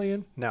space?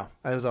 alien. No,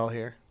 it was all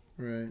here.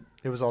 Right.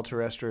 It was all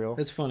terrestrial.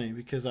 That's funny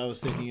because I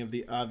was thinking of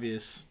the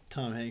obvious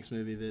Tom Hanks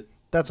movie that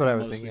That's what I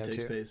was mostly thinking of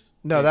takes too. place.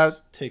 No,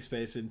 takes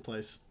space in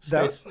place.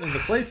 That- Space in the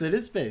place that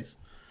is space.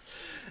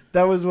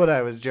 That was what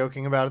I was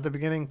joking about at the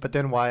beginning. But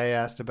then why I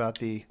asked about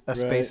the Right.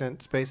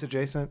 space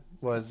adjacent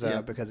was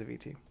Yeah. because of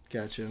E.T.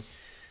 Gotcha.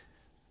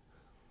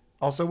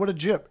 Also, what a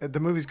jip. The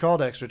movie's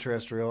called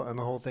Extraterrestrial, and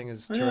the whole thing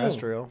is I know.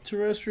 terrestrial.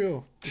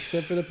 Terrestrial,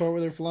 except for the part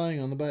where they're flying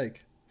on the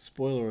bike.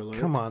 Spoiler alert.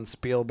 Come on,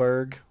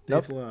 Spielberg. They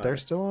Nope, fly. they're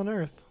still on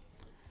Earth.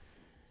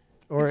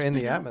 Or It's in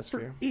been the out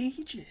atmosphere. for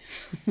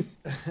ages.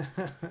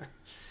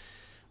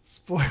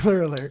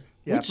 Spoiler alert.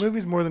 Yeah, Which- if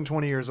movie's more than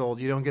 20 years old,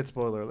 you don't get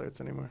spoiler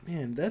alerts anymore.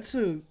 Man, that's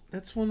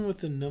one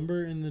with a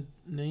number in the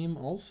name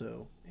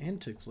also, and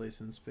took place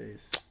in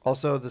space.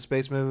 Also, the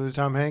space movie with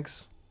Tom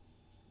Hanks,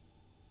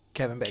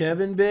 Kevin Bacon.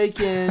 Kevin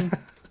Bacon.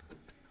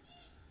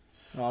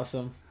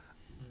 Awesome.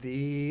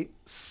 The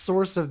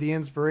source of the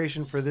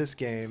inspiration for this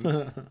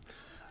game,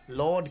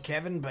 Lord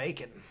Kevin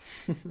Bacon.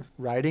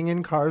 Riding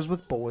in cars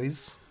with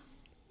boys.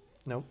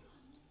 Nope.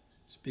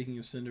 Speaking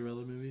of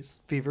Cinderella movies,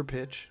 Fever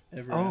Pitch.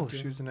 Ever Oh, After?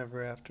 she was in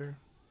Ever After.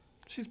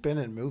 She's been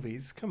in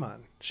movies. Come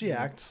on. She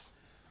Yeah. acts.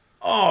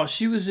 Oh,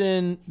 she was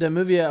in that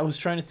movie I was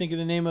trying to think of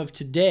the name of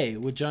today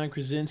with John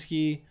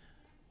Krasinski.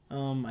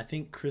 I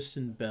think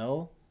Kristen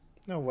Bell.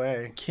 No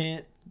way.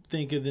 Can't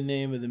think of the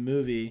name of the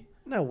movie.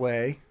 No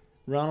way.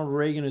 Ronald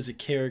Reagan is a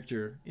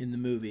character in the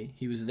movie.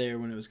 He was there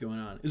when it was going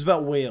on. It was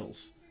about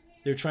whales.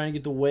 They're trying to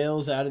get the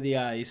whales out of the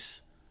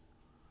ice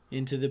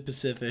into the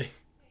Pacific.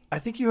 I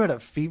think you had a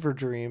fever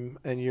dream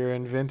and you're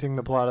inventing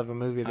the plot of a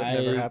movie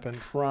that never happened.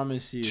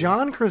 Promise you.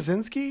 John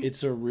Krasinski?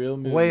 It's a real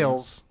movie.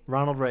 Wales.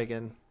 Ronald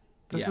Reagan.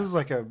 This Yeah. is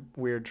like a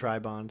weird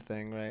tri-bond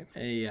thing, right?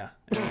 Yeah.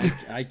 And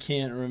I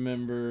can't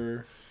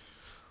remember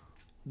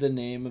the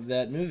name of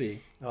that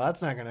movie. Well,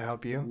 that's not going to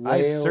help you.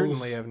 Wales, I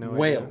certainly have no idea.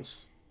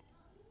 Wales.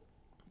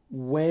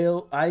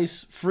 Whale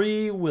ice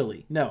free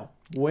Willy. No.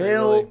 Willy,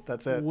 Whale.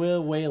 that's it.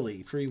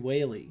 Whaley. Free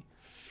Whaley.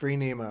 Free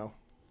Nemo.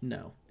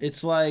 No.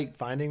 It's like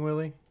Finding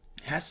Willy?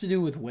 has to do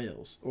with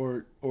whales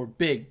or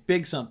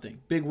big something.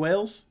 Big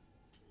whales?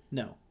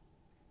 No.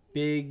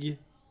 Big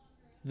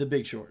The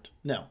Big Short.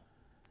 No.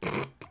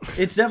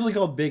 It's definitely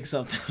called Big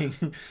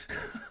Something.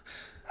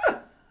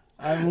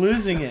 I'm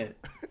losing it.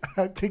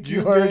 I think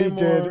Drew you already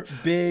Barrymore,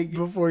 did Big.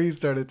 before you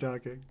started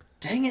talking.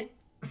 Dang it.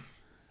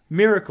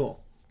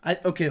 Miracle.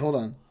 Okay, hold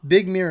on.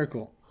 Big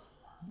Miracle.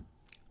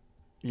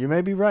 You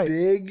may be right.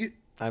 Big.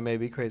 I may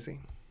be crazy.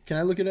 Can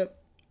I look it up?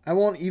 I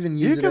won't even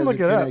You use it can as look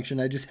a it up. connection.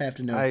 I just have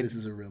to know I- if this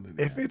is a real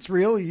movie. If it's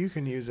real, you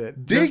can use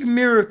it. Big Just-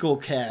 Miracle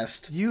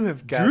cast. you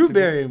have got Drew to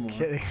Barrymore, be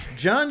kidding.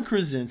 John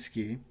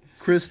Krasinski,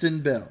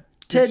 Kristen Bell,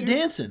 Ted you-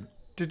 Danson,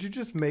 Did you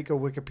just make a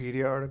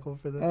Wikipedia article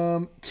for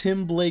this?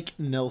 Tim Blake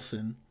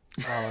Nelson,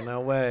 Oh,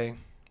 no way.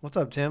 What's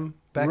up, Tim?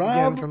 Back again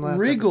Rob from last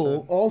Riggle,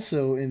 episode.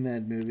 also in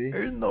that movie,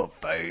 In the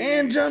face.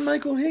 and John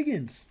Michael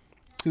Higgins,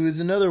 who is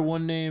another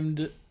one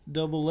named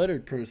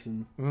double-lettered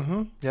person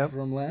Mm-hmm. Yep.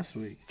 from last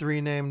week.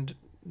 3 named,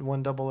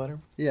 1 double letter.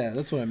 Yeah,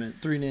 that's what I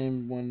meant. 3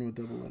 named, 1 with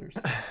double letters.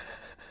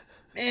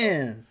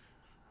 Man,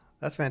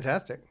 That's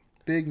fantastic.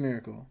 big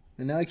miracle.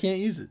 And now I can't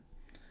use it.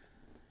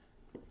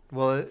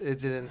 Well,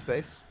 is it in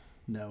space?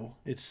 No,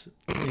 it's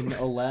in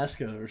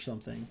Alaska or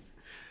something.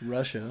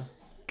 Russia.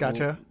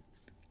 Gotcha.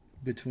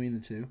 Between the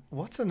two.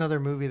 What's another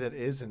movie that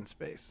is in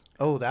space?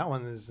 Oh, that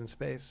one is in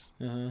space.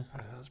 Uh-huh.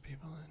 Are those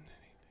people in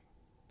anything?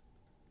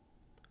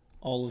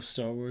 All of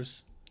Star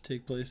Wars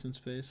take place in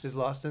space? Is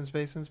Lost in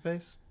Space in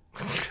space?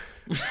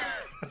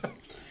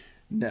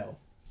 No.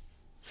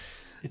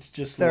 It's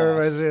just That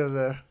reminds Lost me of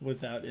the...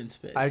 without in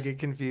space. I get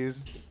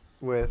confused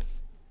with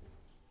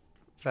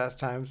Fast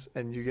Times,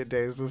 and you get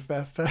dazed with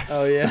Fast Times.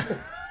 Oh, yeah.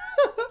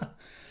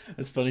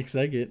 That's funny because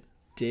I get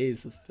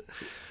days of...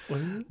 What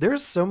is it?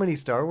 There's so many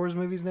Star Wars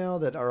movies now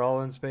that are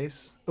all in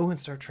space. Oh, and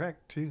Star Trek,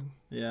 too.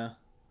 Yeah.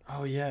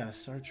 Oh, yeah.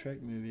 Star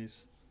Trek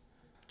movies.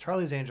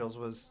 Charlie's Angels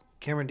was...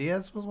 Cameron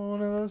Diaz was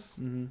one of those?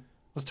 Mm-hmm.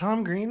 Was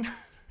Tom Green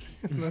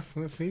in those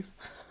movies?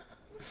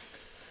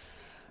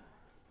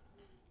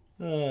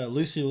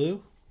 Lucy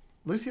Liu?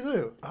 Lucy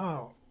Liu.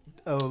 Oh,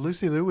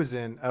 Lucy Liu was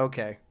in...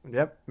 Okay.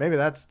 Yep. Maybe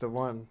that's the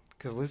one.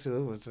 Because Lucy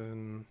Liu was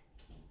in...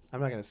 I'm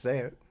not going to say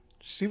it.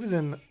 She was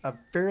in a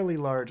fairly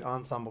large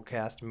ensemble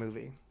cast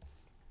movie.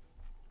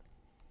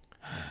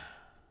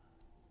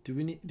 Do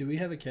we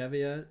have a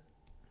caveat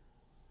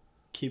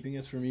keeping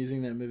us from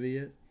using that movie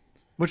yet?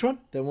 Which one?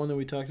 That one that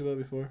we talked about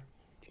before?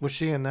 Was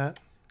she in that?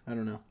 I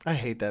don't know. I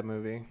hate that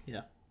movie.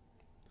 Yeah.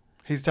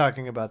 He's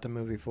talking about the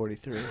movie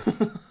 43.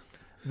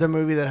 The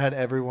movie that had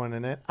everyone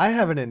in it. I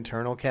have an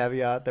internal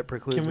caveat that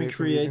precludes Can we me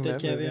from create using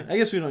that caveat? movie. I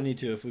guess we don't need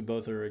to if we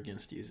both are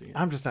against using it.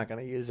 I'm just not going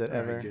to use it All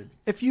right, ever. good.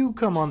 If you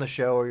come on the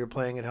show or you're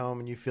playing at home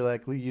and you feel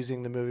like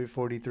using the movie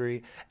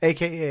 43,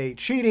 aka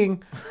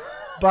cheating,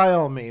 by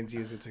all means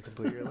use it to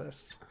complete your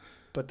list.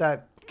 But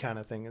that kind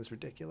of thing is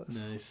ridiculous.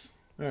 Nice.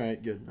 All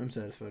right, good. I'm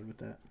satisfied with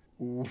that.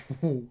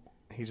 Ooh.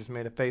 He just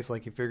made a face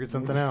like he figured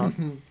something out.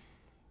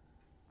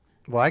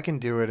 Well, I can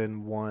do it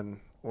in one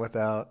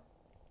without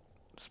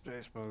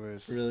space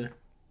movies. Really?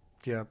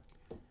 Yeah.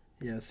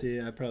 Yeah,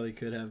 see, I probably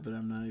could have, but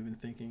I'm not even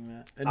thinking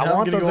that. And I now I'm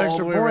want gonna those go all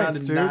extra the way around points,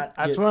 and dude. not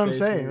That's get what I'm space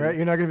saying, movie. right?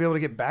 You're not going to be able to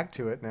get back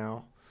to it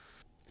now.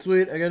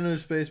 Sweet, I got another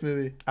space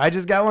movie. I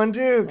just got one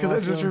too because I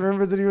just Awesome.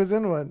 remembered that he was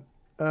in one.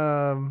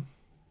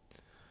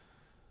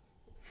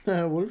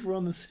 What if we're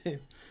on the same?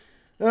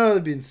 Oh,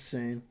 that'd be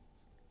insane.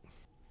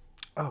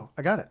 Oh,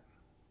 I got it.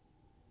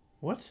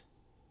 What?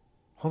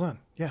 Hold on.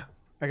 Yeah,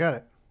 I got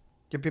it.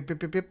 Yep.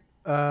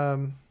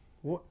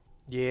 What?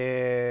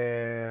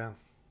 Yeah.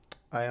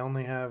 I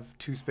only have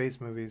 2 space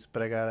movies,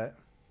 but I got it.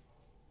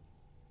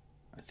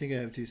 I think I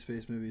have 2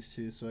 space movies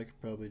too, so I could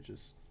probably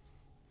just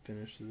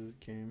finish this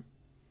game.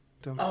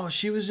 Oh,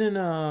 she was in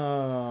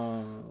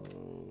Adam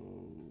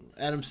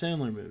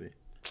Sandler movie.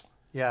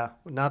 Yeah,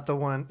 not the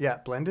one. Yeah,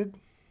 Blended?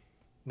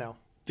 No.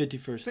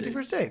 51st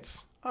 51st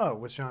Dates. Oh,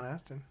 with Sean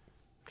Astin.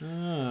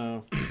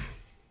 Oh.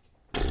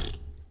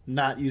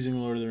 Not using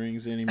Lord of the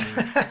Rings anymore.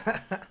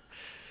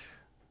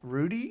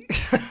 Rudy?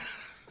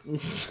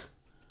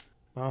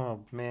 Oh,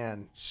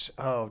 man.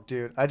 Oh,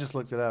 dude. I just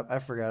looked it up. I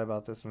forgot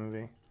about this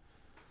movie.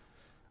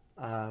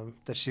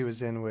 That she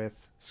was in with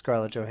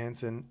Scarlett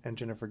Johansson and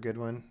Jennifer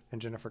Goodwin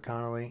and Jennifer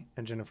Connelly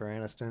and Jennifer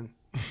Aniston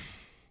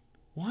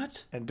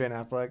What? and Ben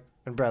Affleck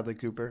and Bradley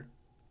Cooper.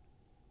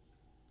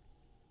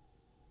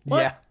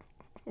 What? Yeah.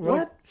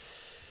 What?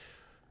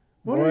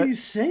 What are you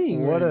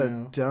saying What right a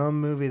now?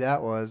 dumb movie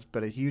that was,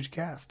 but a huge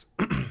cast.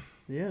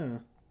 Yeah.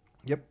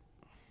 Yep.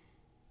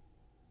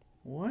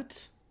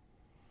 What?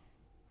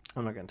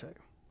 I'm not going to tell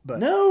you. But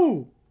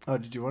No! Oh,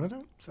 did you want to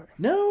know? Sorry.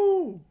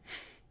 No!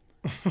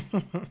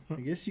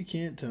 I guess you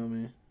can't tell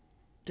me.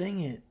 Dang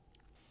it.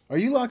 Are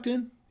you locked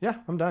in? Yeah,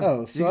 I'm done.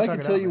 Oh, so I can talk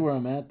it tell out, you man. where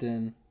I'm at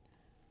then.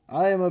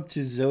 I am up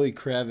to Zoe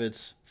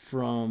Kravitz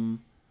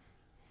from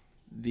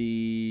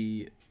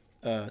the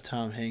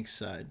Tom Hanks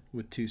side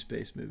with 2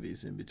 space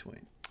movies in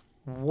between.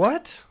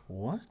 What?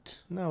 What?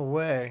 No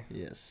way.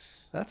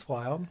 Yes. That's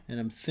wild. And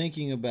I'm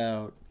thinking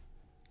about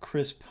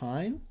Chris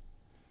Pine.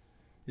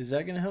 Is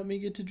that going to help me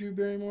get to Drew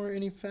Barrymore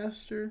any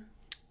faster?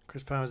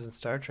 Chris Pine was in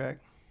Star Trek.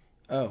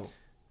 Oh.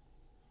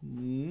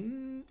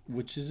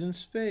 Which is in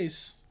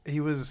space. He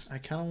was. I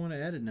kind of want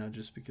to add it now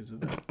just because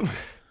of that.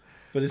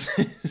 But is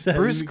that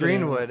Bruce even gonna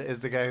Greenwood happen? is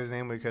the guy whose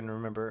name we couldn't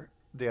remember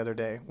the other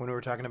day when we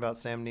were talking about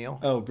Sam Neill.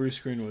 Oh, Bruce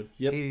Greenwood.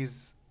 Yep.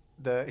 He's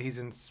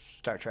in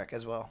Star Trek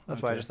as well.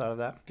 That's why I Okay. just thought of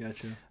that.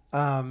 Gotcha.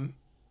 Zoe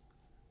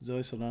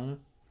Zoe Saldana?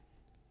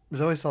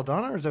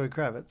 Saldana or Zoe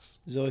Kravitz?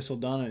 Zoe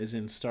Saldana is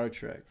in Star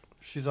Trek.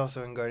 She's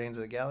also in Guardians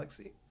of the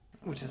Galaxy,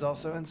 which is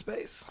also in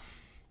space.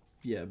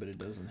 Yeah, but it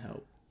doesn't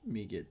help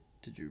me get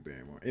to Drew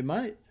Barrymore. It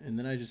might, and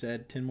then I just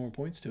add 10 more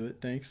points to it.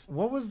 Thanks.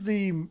 What was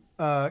the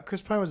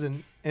Chris Pine was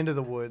in Into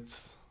the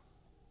Woods.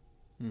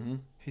 Mm-hmm.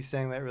 He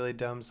sang that really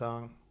dumb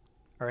song.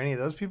 Are any of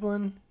those people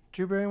in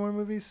Drew Barrymore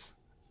movies?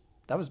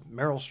 That was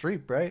Meryl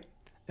Streep, right?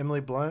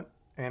 Emily Blunt,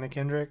 Anna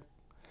Kendrick.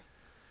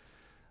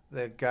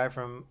 The guy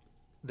from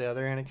the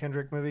other Anna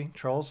Kendrick movie,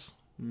 Trolls,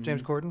 Mm-hmm.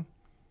 James Corden.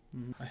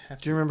 Mm-hmm. I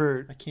have Do you to.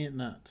 remember I can't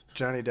not.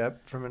 Johnny Depp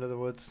from Into the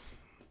Woods?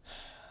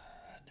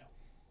 No.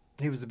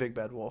 He was the big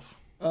bad wolf.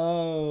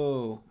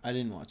 Oh, I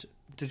didn't watch it.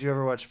 Did you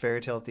ever watch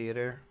Fairy Tale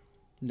Theater?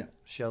 No.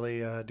 Shelley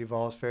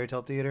Duvall's Fairy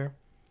Tale Theater.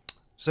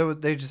 So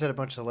they just had a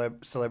bunch of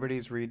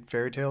celebrities read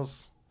fairy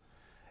tales.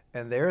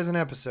 And there is an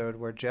episode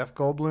where Jeff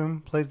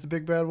Goldblum plays the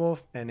big bad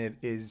wolf, and it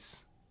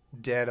is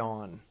dead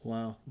on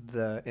Wow.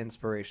 the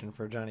inspiration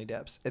for Johnny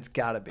Depp's. It's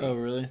got to be. Oh,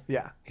 really?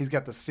 Yeah. He's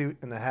got the suit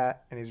and the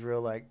hat, and he's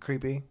real, like,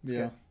 creepy. It's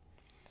Yeah.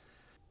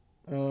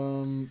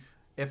 good.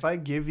 If I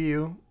give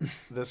you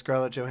the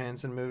Scarlett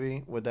Johansson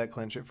movie, would that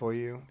clinch it for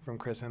you from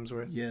Chris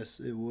Hemsworth? Yes,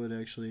 it would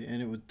actually,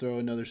 and it would throw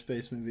another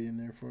space movie in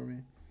there for me.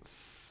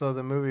 So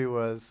the movie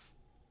was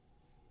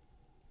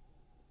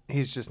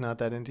He's Just Not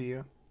That Into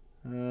You.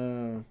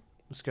 Oh,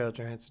 Scarlett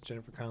Johansson,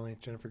 Jennifer Connelly,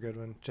 Jennifer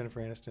Goodwin, Jennifer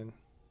Aniston,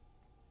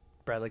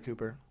 Bradley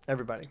Cooper,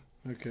 everybody.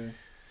 okay.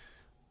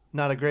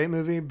 Not a great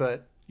movie,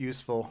 but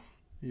useful.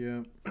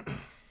 Yeah.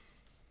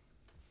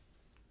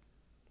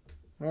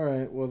 All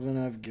right. Well, then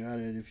I've got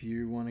it. If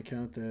you want to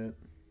count that,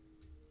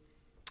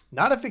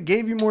 Not if it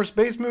gave you more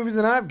space movies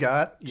than I've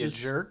got, you Just-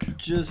 jerk.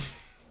 just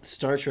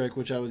Star Trek,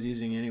 which I was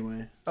using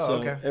anyway. Oh, so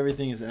okay.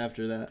 everything is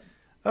after that.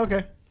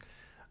 Okay.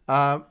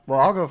 Well,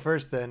 I'll go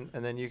first then,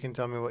 and then you can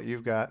tell me what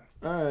you've got.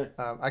 All right.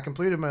 I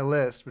completed my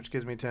list, which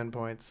gives me 10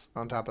 points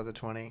on top of the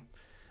 20.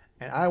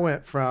 And I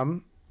went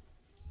from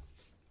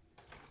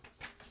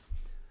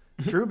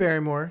Drew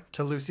Barrymore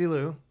to Lucy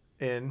Liu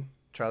in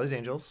Charlie's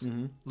Angels.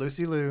 Mm-hmm.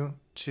 Lucy Liu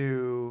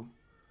to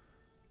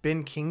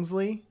Ben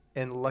Kingsley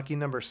in Lucky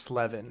Number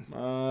 11,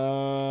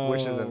 Oh,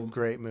 which is a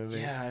great movie.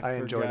 yeah, I I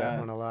enjoyed that forgot.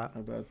 one a lot.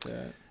 about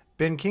that.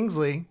 Ben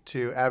Kingsley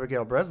to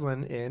Abigail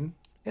Breslin in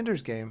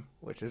Ender's Game,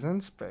 which is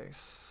in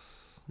space.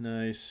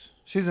 Nice.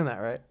 She's in that,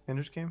 right?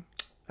 Ender's Game?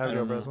 I Abigail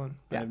don't know. Breslin?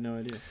 I have no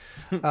idea.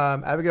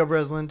 Abigail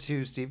Breslin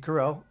to Steve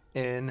Carell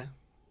in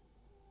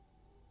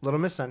Little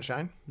Miss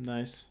Sunshine.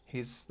 Nice.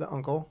 He's the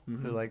uncle who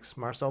Mhm. likes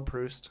Marcel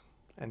Proust,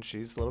 and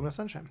she's Little Miss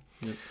Sunshine.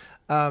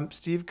 Yep.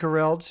 Steve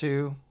Carell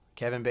to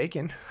Kevin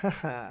Bacon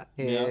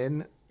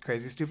in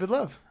Crazy Stupid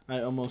Love.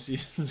 I almost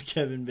used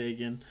Kevin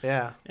Bacon,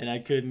 Yeah. and I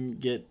couldn't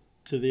get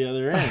to the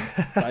other end.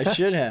 I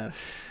should have.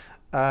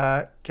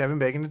 Kevin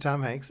Bacon to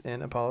Tom Hanks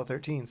in Apollo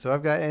 13. So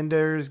I've got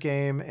Ender's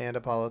Game and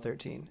Apollo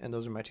 13, and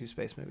those are my two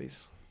space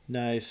movies.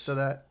 Nice. So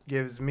that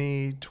gives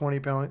me 20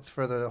 points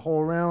for the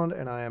whole round,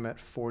 and I am at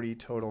 40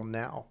 total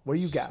now. What do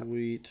you got?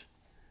 Sweet.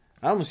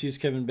 I almost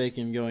used Kevin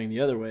Bacon going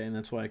the other way, and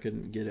that's why I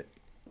couldn't get it.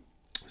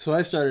 So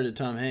I started at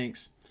Tom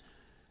Hanks,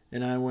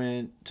 and I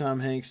went Tom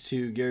Hanks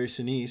to Gary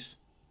Sinise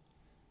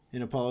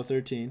in Apollo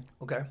 13.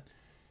 Okay.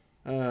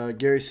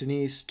 Gary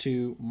Sinise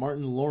to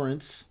Martin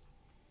Lawrence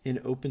in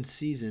Open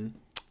Season.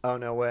 Oh,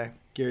 no way.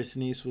 Gary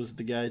Sinise was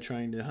the guy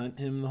trying to hunt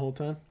him the whole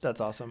time.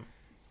 That's awesome.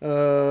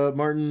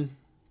 Martin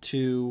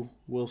to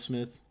Will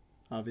Smith,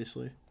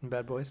 obviously.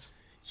 Bad Boys.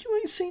 You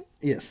ain't seen...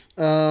 Yes.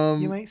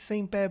 You ain't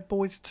seen Bad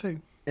Boys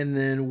too. And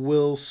then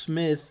Will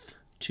Smith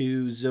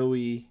to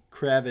Zoe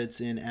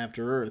Kravitz in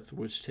After Earth,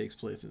 which takes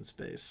place in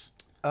space.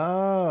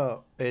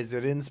 Oh, is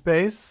it in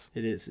space?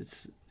 It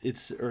is.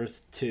 It's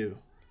Earth 2.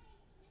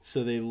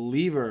 So they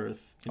leave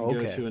Earth and go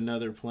Okay. to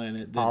another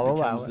planet that I'll allow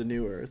becomes it. the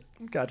new Earth.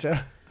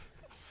 Gotcha.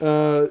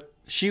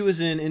 She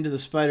was in Into the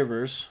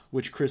Spider-Verse,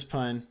 which Chris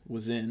Pine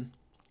was in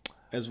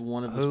as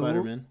one of the Who?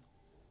 Spider-Men.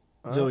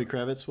 Zoe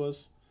Kravitz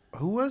was.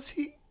 Who was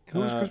he? Who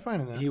was Chris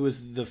Pine in that? He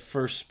was the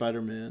first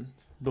Spider-Man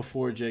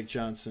before Jake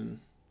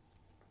Johnson.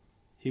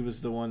 He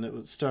was the one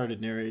that started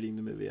narrating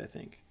the movie, I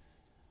think.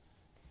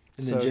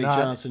 And then so Jake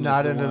Johnson not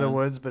is the Into the one-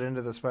 Woods, but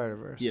Into the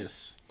Spider-Verse.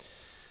 Yes.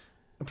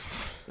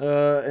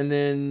 And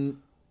then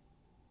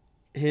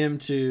him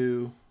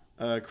to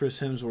Chris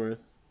Hemsworth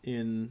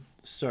in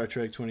Star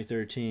Trek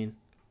 2013,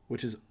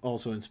 which is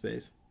also in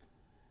space.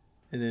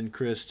 And then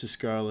Chris to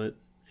Scarlett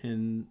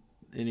in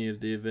any of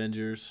the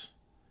Avengers.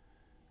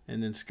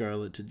 And then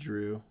Scarlett to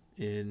Drew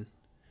in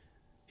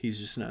He's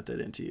Just Not That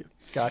Into You.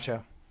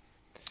 Gotcha.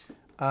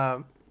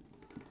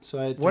 So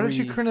I had What did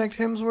you three, connect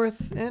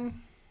Hemsworth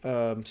in?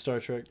 Star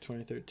Trek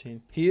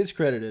 2013. He is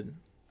credited.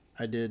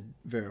 I did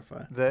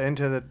verify. The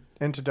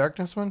Into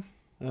Darkness one?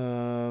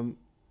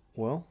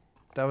 Well,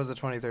 That was the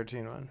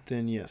 2013 one.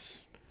 then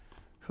yes.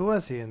 Who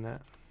was he in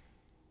that?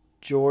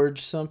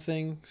 George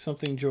something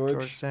George.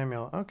 George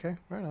Samuel. Okay,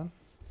 right on.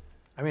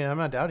 I mean, I'm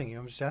not doubting you.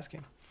 I'm just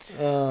asking.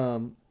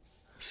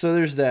 So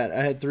there's that.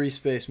 I had 3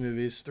 space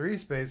movies. 3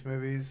 space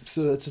movies.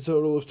 So that's a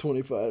total of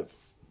 25.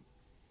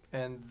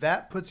 And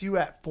that puts you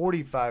at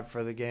 45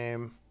 for the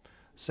game.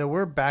 So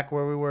we're back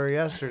where we were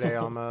yesterday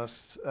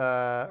almost,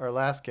 or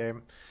last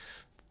game.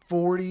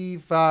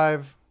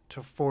 45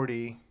 to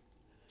 40.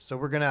 So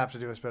we're going to have to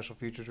do a special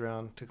features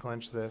round to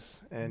clinch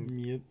this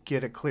and Yep.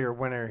 get a clear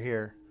winner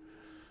here.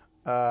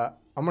 I'm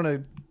going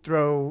to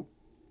throw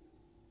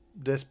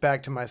this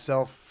back to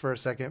myself for a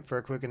second for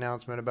a quick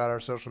announcement about our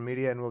social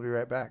media, and we'll be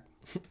right back.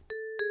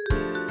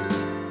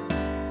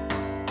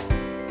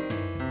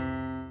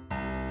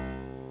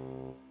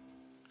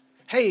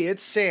 Hey,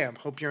 it's Sam.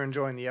 Hope you're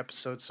enjoying the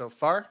episode so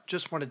far.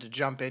 Just wanted to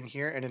jump in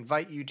here and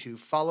invite you to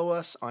follow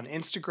us on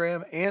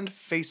Instagram and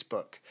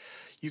Facebook.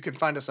 You can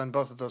find us on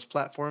both of those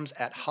platforms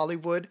at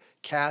Hollywood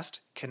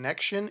Cast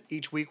Connection.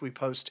 Each week we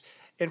post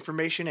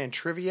information and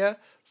trivia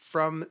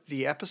from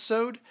the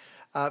episode.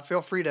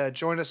 Feel free to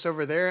join us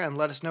over there and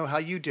let us know how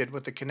you did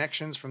with the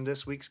connections from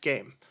this week's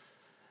game.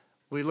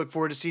 We look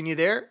forward to seeing you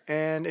there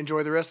and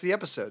enjoy the rest of the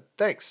episode.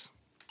 Thanks.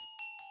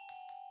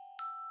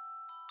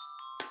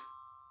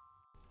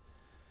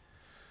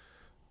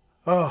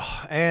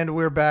 Oh, and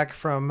we're back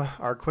from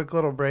our quick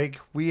little break.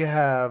 We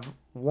have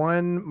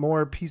one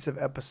more piece of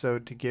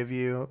episode to give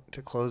you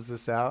to close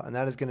this out, and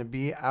that is going to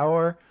be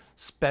our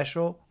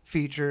special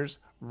features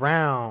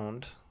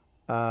round.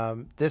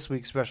 This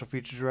week's special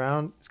features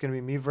round is going to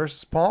be me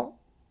versus Paul,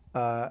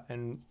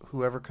 and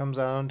whoever comes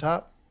out on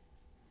top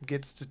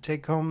gets to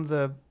take home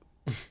the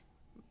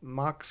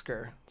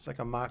Moxker. It's like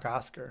a mock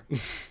Oscar.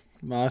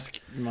 Mosker.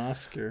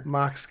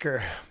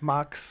 Moxker.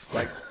 Mox,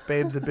 like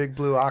Babe the Big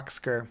Blue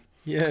Oscar.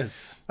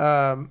 Yes.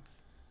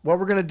 What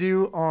we're going to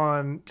do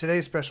on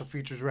today's special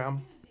features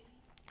round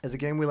is a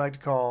game we like to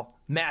call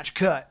Match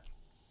Cut.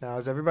 Now,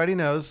 as everybody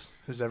knows,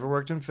 who's ever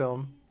worked in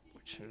film,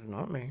 which is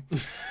not me,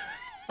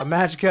 a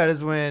match cut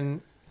is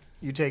when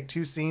you take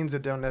 2 scenes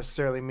that don't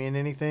necessarily mean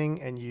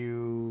anything and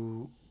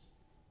you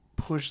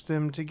push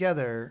them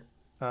together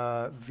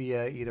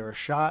via either a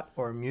shot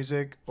or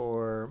music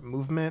or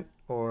movement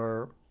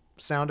or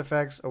sound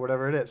effects or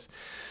whatever it is.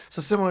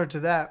 So similar to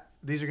that,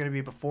 these are going to be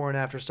before and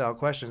after style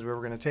questions where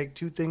we're going to take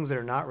 2 things that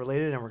are not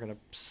related and we're going to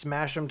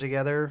smash them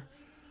together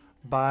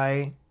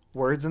by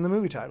words in the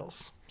movie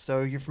titles.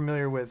 So you're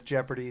familiar with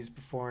Jeopardy's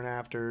before and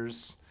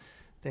afters,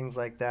 things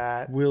like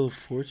that. Wheel of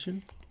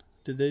Fortune?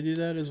 Did they do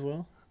that as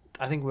well?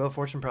 I think Wheel of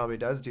Fortune probably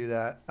does do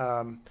that.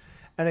 An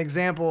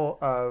example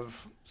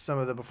of some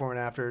of the before and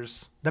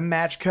afters, the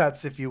match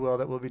cuts, if you will,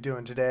 that we'll be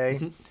doing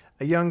today.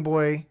 A young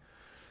boy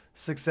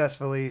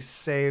successfully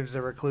saves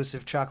a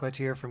reclusive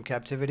chocolatier from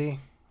captivity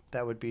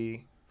that would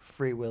be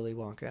Free Willy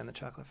Wonka and the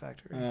Chocolate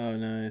Factory. Oh,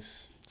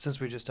 nice. Since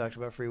we just talked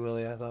about Free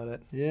Willy, I thought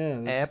it Yeah,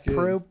 that's good.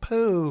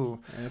 apropos.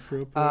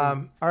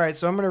 Apropos. All right,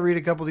 so I'm going to read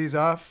a couple of these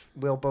off.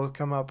 We'll both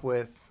come up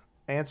with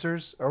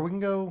answers, or we can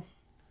go.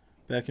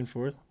 Back and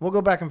forth. We'll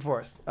go back and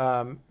forth.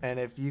 And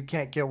if you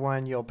can't get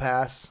one, you'll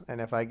pass.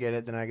 And if I get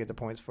it, then I get the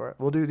points for it.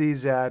 We'll do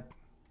these at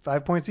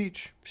 5 points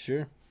each.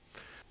 Sure.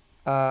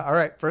 All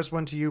right, first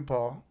one to you,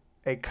 Paul.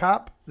 A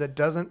cop that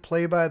doesn't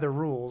play by the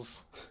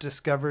rules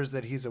discovers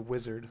that he's a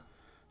wizard.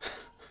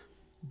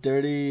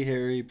 Dirty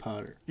Harry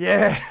Potter.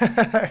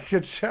 Yeah,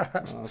 good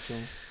job.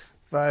 Awesome.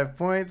 5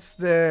 points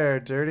there.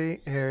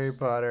 Dirty Harry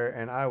Potter,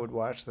 and I would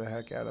watch the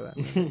heck out of that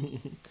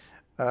movie.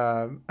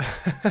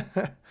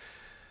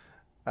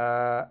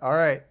 All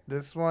right,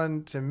 this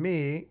one to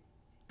me.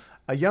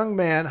 A young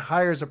man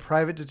hires a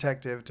private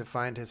detective to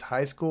find his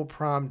high school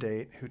prom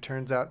date, who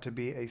turns out to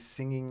be a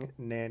singing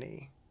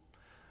nanny.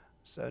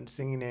 So,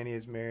 singing nanny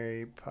is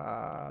Mary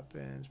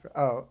Poppins.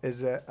 Oh,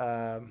 is it?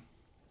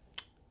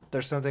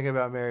 There's something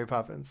about Mary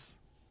Poppins.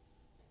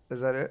 Is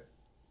that it?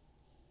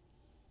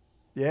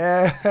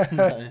 Yeah.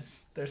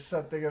 Nice. There's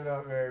something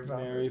about Mary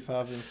Poppins. Mary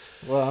Poppins.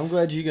 Well, I'm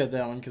glad you got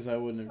that one because I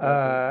wouldn't have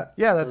got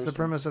Yeah, that's the first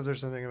one. premise of There's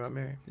Something About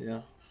Mary.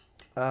 Yeah.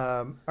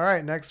 All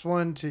right, next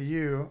one to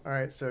you. All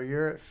right, so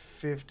you're at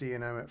 50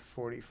 and I'm at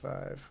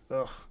 45.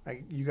 Ugh,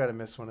 you got to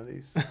miss one of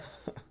these.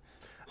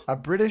 A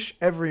British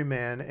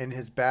everyman in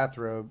his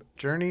bathrobe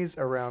journeys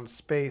around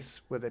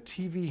space with a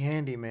TV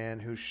handyman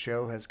whose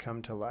show has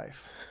come to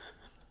life.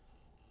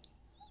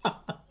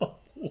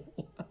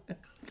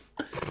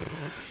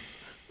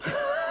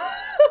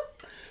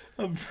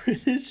 A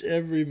British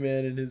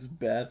everyman in his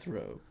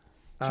bathrobe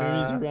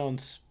journeys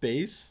around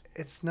space.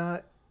 It's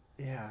not,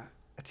 yeah,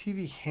 a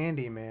TV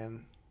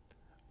handyman.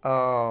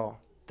 Oh,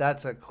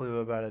 that's a clue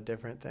about a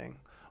different thing.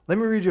 Let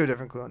me read you a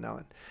different clue on that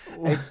one.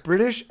 A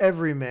British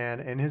everyman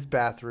in his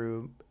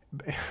bathroom.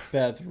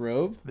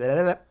 Bathrobe.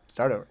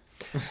 Start over.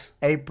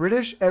 A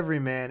British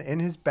everyman in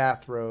his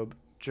bathrobe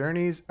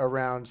journeys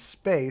around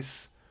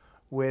space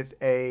with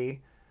a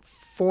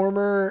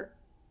former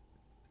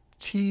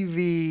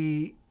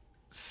TV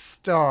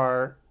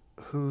star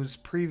whose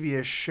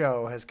previous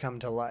show has come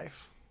to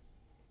life.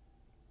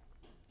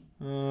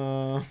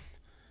 Uh,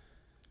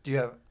 Do you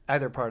have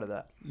either part of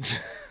that?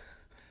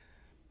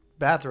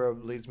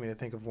 Bathrobe leads me to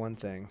think of one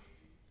thing,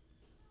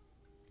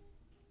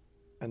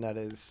 and that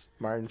is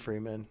Martin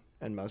Freeman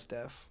and Mos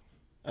Def.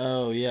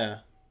 oh yeah.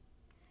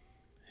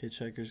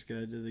 Hitchhiker's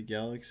Guide to the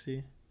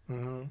Galaxy.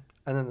 Mm-hmm.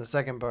 And then the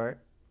second part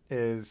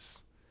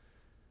is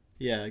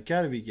Yeah, it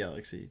gotta be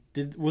Galaxy.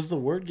 Was the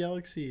word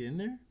Galaxy in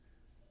there?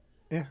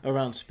 Yeah.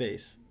 Around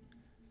space.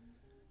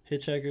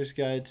 Hitchhiker's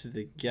Guide to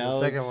the Galaxy.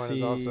 the second one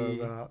is also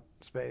about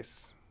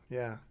space.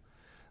 Yeah.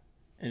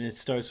 And it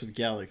starts with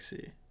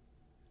Galaxy.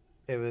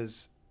 It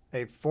was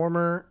a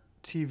former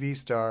TV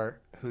star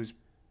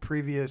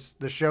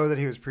the show that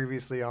he was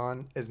previously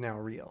on is now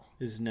real.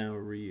 Is now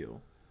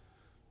real.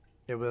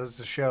 It was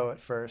a show at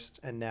first,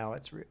 and now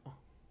it's real.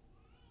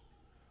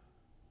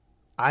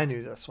 I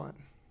knew this one.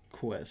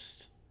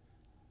 Quest.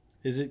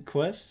 Is it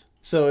Quest?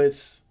 So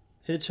it's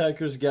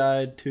Hitchhiker's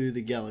Guide to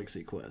the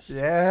Galaxy Quest.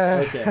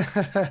 Yeah.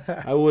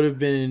 Okay. I would have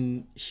been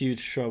in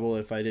huge trouble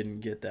if I didn't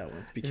get that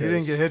one. You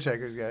didn't get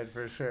Hitchhiker's Guide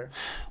for sure.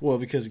 Well,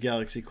 because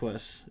Galaxy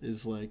Quest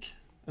is like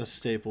a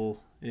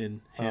staple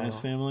in Hannah's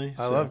family.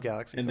 I love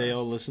Galaxy and Quest. they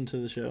all listen to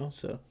the show,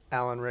 so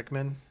Alan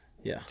Rickman.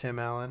 yeah. Tim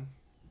Allen.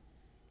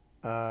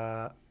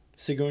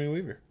 Sigourney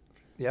Weaver.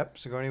 Yep,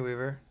 Sigourney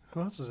Weaver.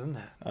 Who else was in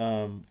that?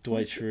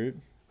 Dwight Schrute.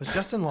 Was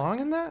Justin Long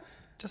in that?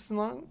 Justin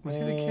Long? Was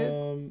he the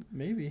kid?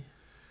 Maybe.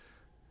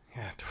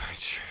 Yeah, Dwight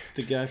Schrute.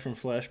 The guy from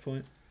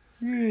Flashpoint.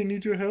 Really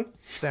need your help?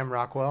 Sam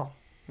Rockwell.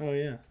 Oh,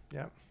 yeah.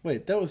 Yeah.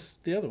 Wait, that was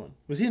the other one.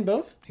 Was he in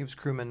both? He was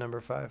crewman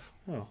number 5.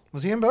 Oh.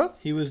 Was he in both?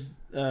 He was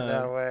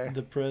That way.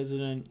 the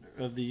president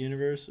of the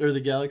universe, or the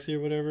galaxy, or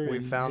whatever. We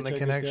in found the Hitchhiker's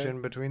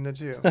connection between the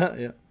two. Guide.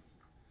 Yeah.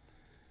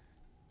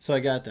 So I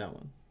got that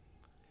one.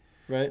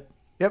 Right?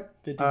 Yep.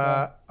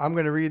 55. I'm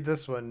going to read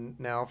this one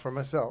now for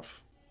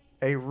myself.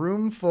 A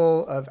room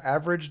full of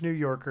average New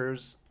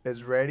Yorkers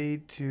is ready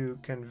to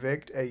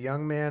convict a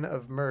young man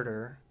of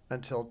murder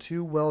until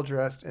 2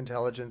 well-dressed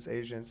intelligence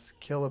agents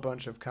kill a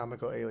bunch of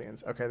comical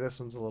aliens. Okay, this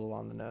one's a little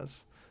on the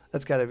nose.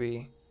 That's got to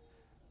be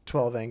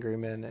 12 Angry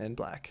Men in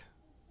Black,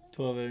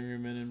 12 Angry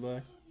Men in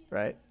Black.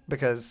 right?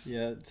 Because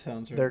Yeah, it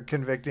sounds right. they're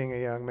convicting a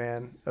young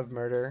man of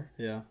murder,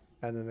 Yeah.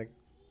 and then the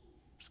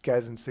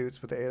guys in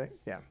suits with the alien.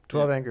 Yeah,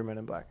 12 Yeah. Angry Men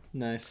in Black.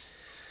 Nice.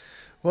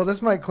 Well,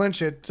 this might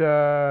clinch it.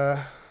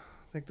 I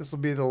think this will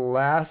be the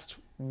last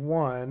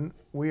one.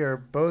 We are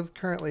both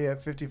currently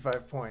at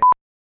 55 points.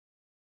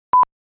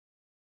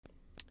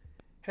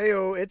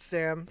 Heyo, it's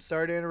Sam.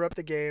 Sorry to interrupt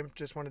the game.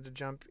 Just wanted to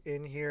jump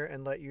in here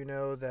and let you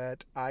know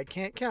that I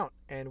can't count,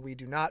 and we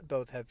do not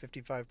both have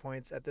 55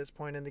 points at this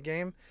point in the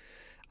game.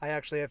 I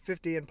actually have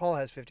 50 and Paul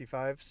has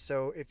 55,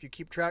 so if you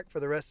keep track for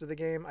the rest of the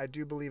game, I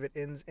do believe it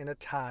ends in a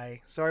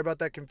tie. Sorry about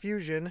that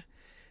confusion.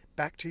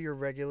 Back to your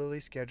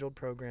regularly scheduled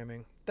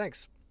programming.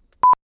 Thanks.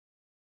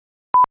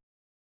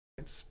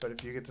 But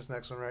if you get this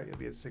next one right, you'll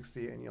be at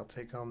 60 and you'll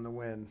take home the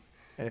win.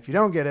 And if you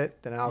don't get it,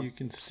 then I'll You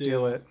can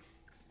steal it.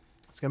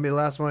 It's going to be the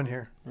last one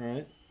here. All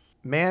right.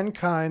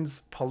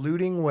 Mankind's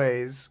polluting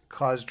ways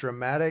cause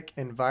dramatic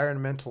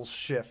environmental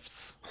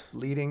shifts,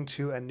 leading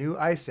to a new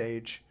ice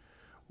age,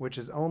 which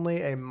is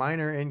only a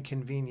minor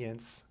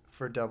inconvenience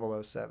for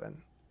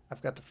 007.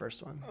 I've got the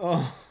first one.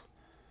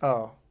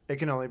 Oh, it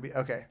can only be...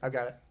 Okay, I've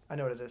got it. I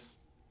know what it is.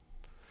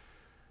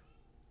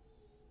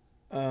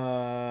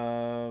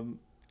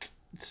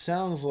 It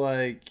sounds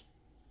like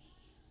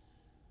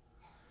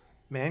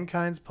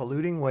Mankind's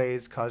polluting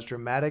ways cause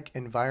dramatic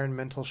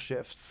environmental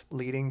shifts,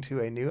 leading to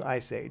a new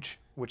ice age,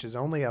 which is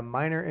only a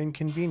minor The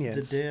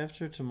inconvenience Day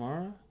After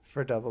Tomorrow.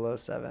 for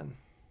 007.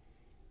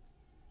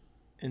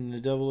 And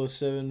the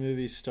 007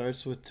 movie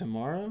starts with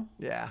tomorrow.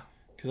 Yeah.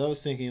 Because I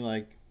was thinking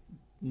like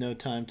No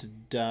Time to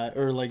Die,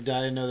 or like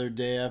Die Another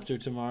Day After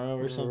Tomorrow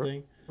or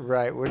something.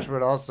 Right, which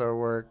would also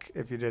work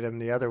if you did him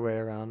the other way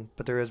around,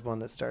 but there is one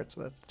that starts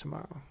with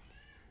tomorrow.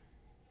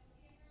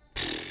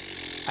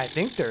 I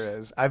think there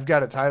is. I've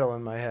got a title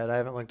in my head. I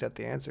haven't looked at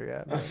the answer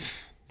yet. But...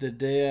 The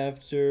Day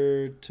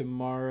After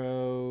Tomorrow.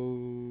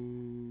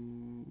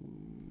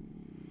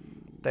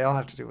 They all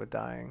have to do with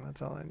dying.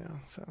 That's all I know.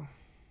 So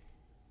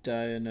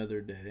Die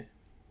Another Day.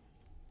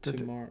 The d-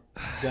 Tomorrow.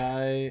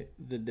 Die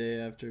the Day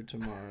After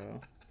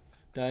Tomorrow.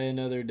 Die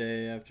Another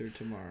Day After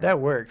Tomorrow. that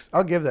works.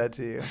 I'll give that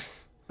to you.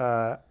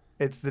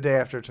 It's The Day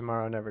After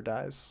Tomorrow Never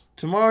Dies.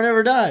 Tomorrow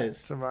Never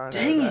Dies. Tomorrow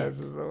Dang Never Dies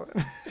is the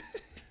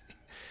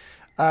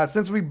one.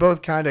 Since we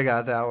both kind of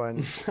got that one,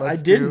 let's I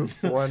didn't.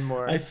 do one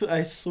more. I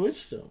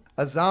switched them.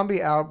 A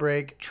zombie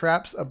outbreak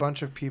traps a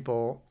bunch of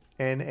people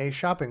in a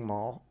shopping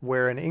mall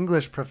where an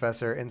English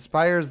professor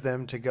inspires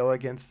them to go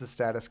against the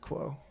status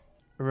quo.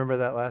 Remember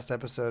that last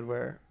episode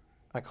where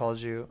I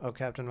called you, "Oh,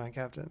 Captain, my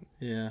Captain"?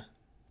 Yeah.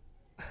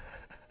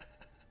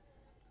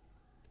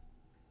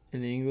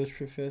 An English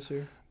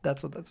professor?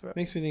 That's what that's about.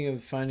 Makes me think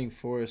of Finding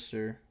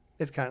Forrester.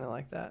 It's kind of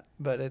like that,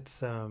 but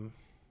it's I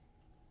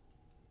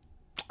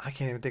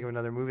can't even think of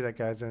another movie that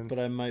guy's in. But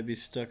I might be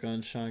stuck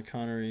on Sean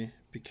Connery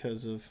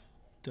because of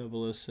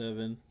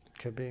 007.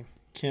 Could be.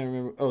 Can't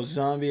remember. Oh,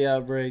 zombie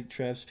outbreak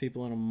traps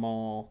people in a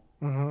mall.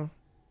 Mm-hmm.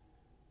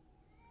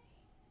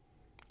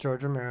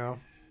 George Romero,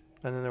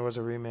 and then there was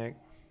a remake.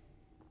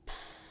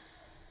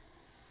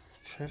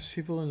 Traps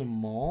people in a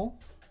mall?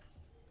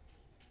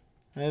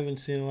 I haven't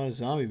seen a lot of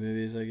zombie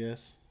movies, I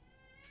guess.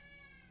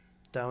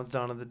 That one's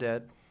Dawn of the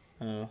Dead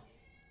Oh.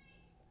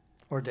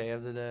 or Day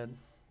of the Dead.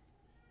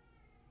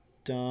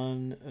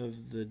 Dawn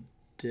of the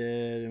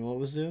Dead. And what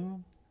was the other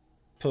one?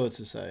 Poet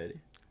Society.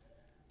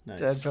 Nice.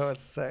 Dead Poet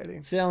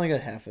Society. See, I only got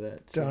half of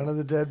that. so- Dawn of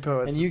the Dead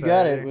Poet and Society. you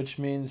got it, which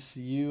means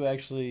you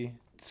actually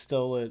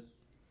stole it.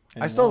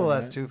 and I stole the won,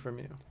 last right? two from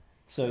you.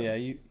 So yeah,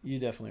 you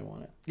definitely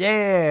won it.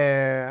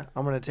 Yeah,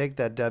 I'm gonna take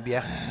that W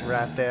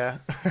right there.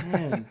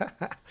 Man.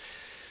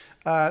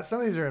 Some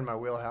of these are in my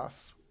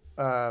wheelhouse,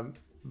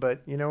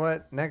 but you know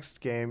what? Next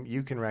game,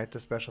 you can write the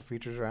special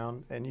features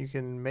round, and you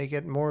can make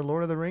it more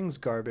Lord of the Rings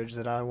garbage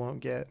that I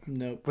won't get.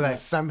 Nope. But I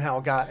somehow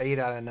got 8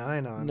 out of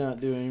 9 on. Not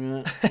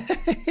doing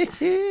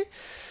that.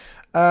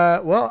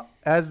 Well,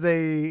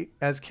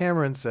 as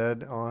Cameron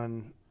said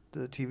on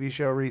the TV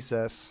show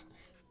Recess,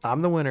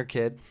 I'm the winner,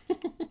 kid.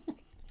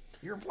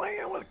 You're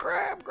playing with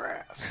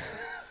crabgrass.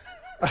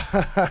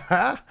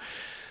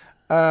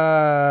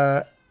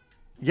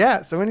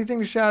 Yeah. So anything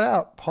to shout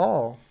out,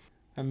 Paul?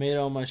 I made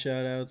all my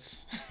shout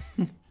outs.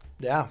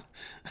 Yeah.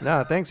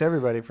 No, thanks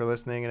everybody for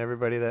listening and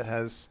everybody that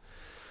has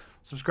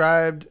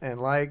subscribed and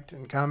liked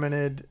and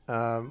commented.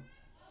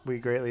 We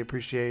greatly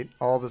appreciate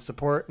all the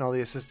support and all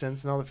the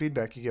assistance and all the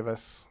feedback you give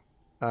us.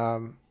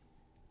 And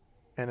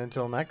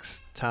until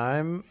next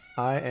time,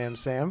 I am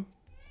Sam.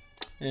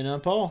 And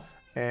I'm Paul.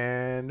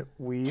 And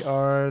we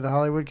are the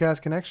Hollywood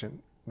Cast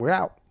Connection. We're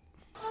out.